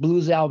worst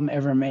blues album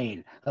ever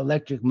made,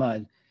 Electric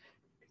Mud.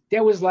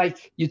 That was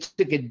like you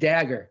took a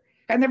dagger.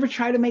 I never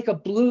tried to make a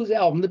blues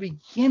album to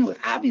begin with.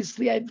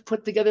 Obviously, I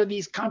put together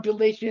these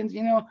compilations,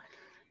 I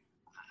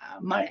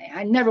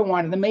never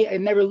wanted to make, I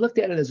never looked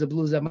at it as a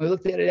blues album. I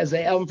looked at it as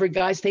an album for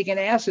guys taking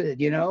acid,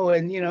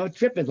 and,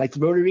 tripping, like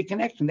Rotary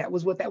Connection. That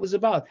was what that was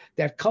about,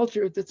 that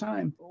culture at the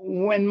time.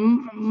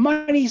 When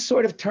Money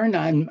sort of turned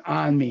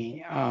on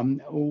me,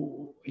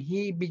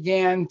 he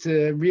began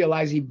to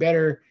realize he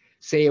better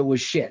say it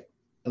was shit,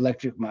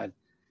 Electric Mud,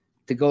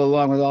 to go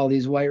along with all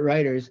these white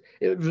writers.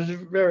 It was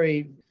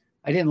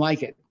I didn't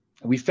like it.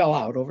 We fell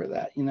out over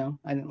that,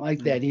 I didn't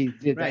like that he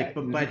did that.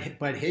 Right,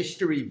 but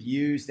history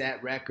views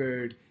that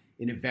record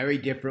in a very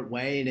different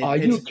way. And are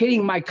you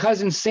kidding? My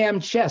cousin Sam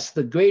Chess,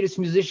 the greatest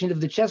musician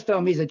of the Chess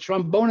family, he's a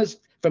trombonist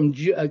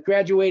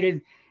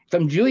graduated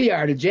from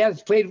Juilliard, a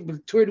jazz,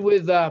 toured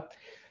with,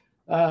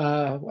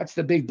 what's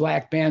the big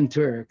black band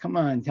tour? Come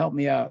on, help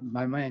me out,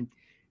 my mind.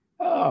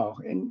 Oh,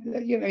 and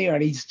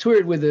he's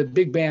toured with a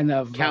big band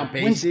of Count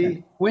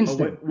Basie?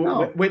 Winston.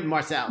 Wynton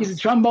Marsalis. He's a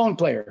trombone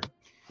player.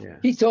 Yeah.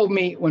 He told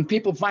me when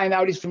people find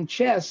out he's from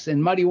Chess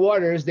and Muddy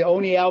Waters, the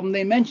only album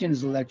they mention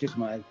is Electric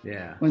Mud.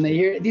 Yeah. When they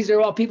hear, these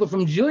are all people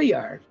from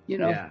Juilliard,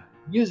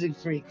 music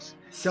freaks.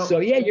 So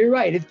yeah, you're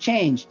right. It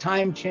changed.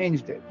 Time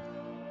changed it.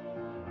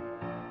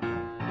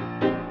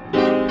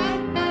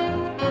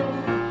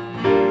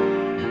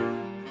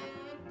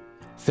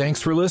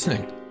 Thanks for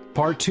listening.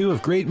 Part 2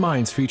 of Great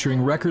Minds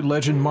featuring record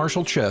legend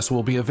Marshall Chess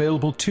will be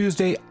available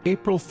Tuesday,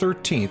 April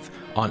 13th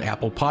on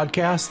Apple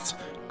Podcasts,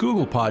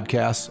 Google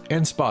Podcasts,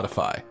 and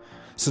Spotify.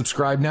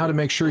 Subscribe now to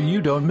make sure you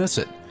don't miss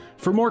it.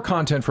 For more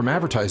content from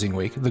Advertising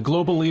Week, the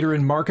global leader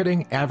in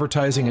marketing,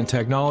 advertising, and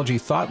technology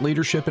thought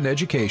leadership and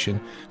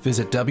education,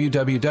 visit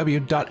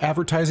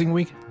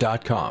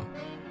www.advertisingweek.com.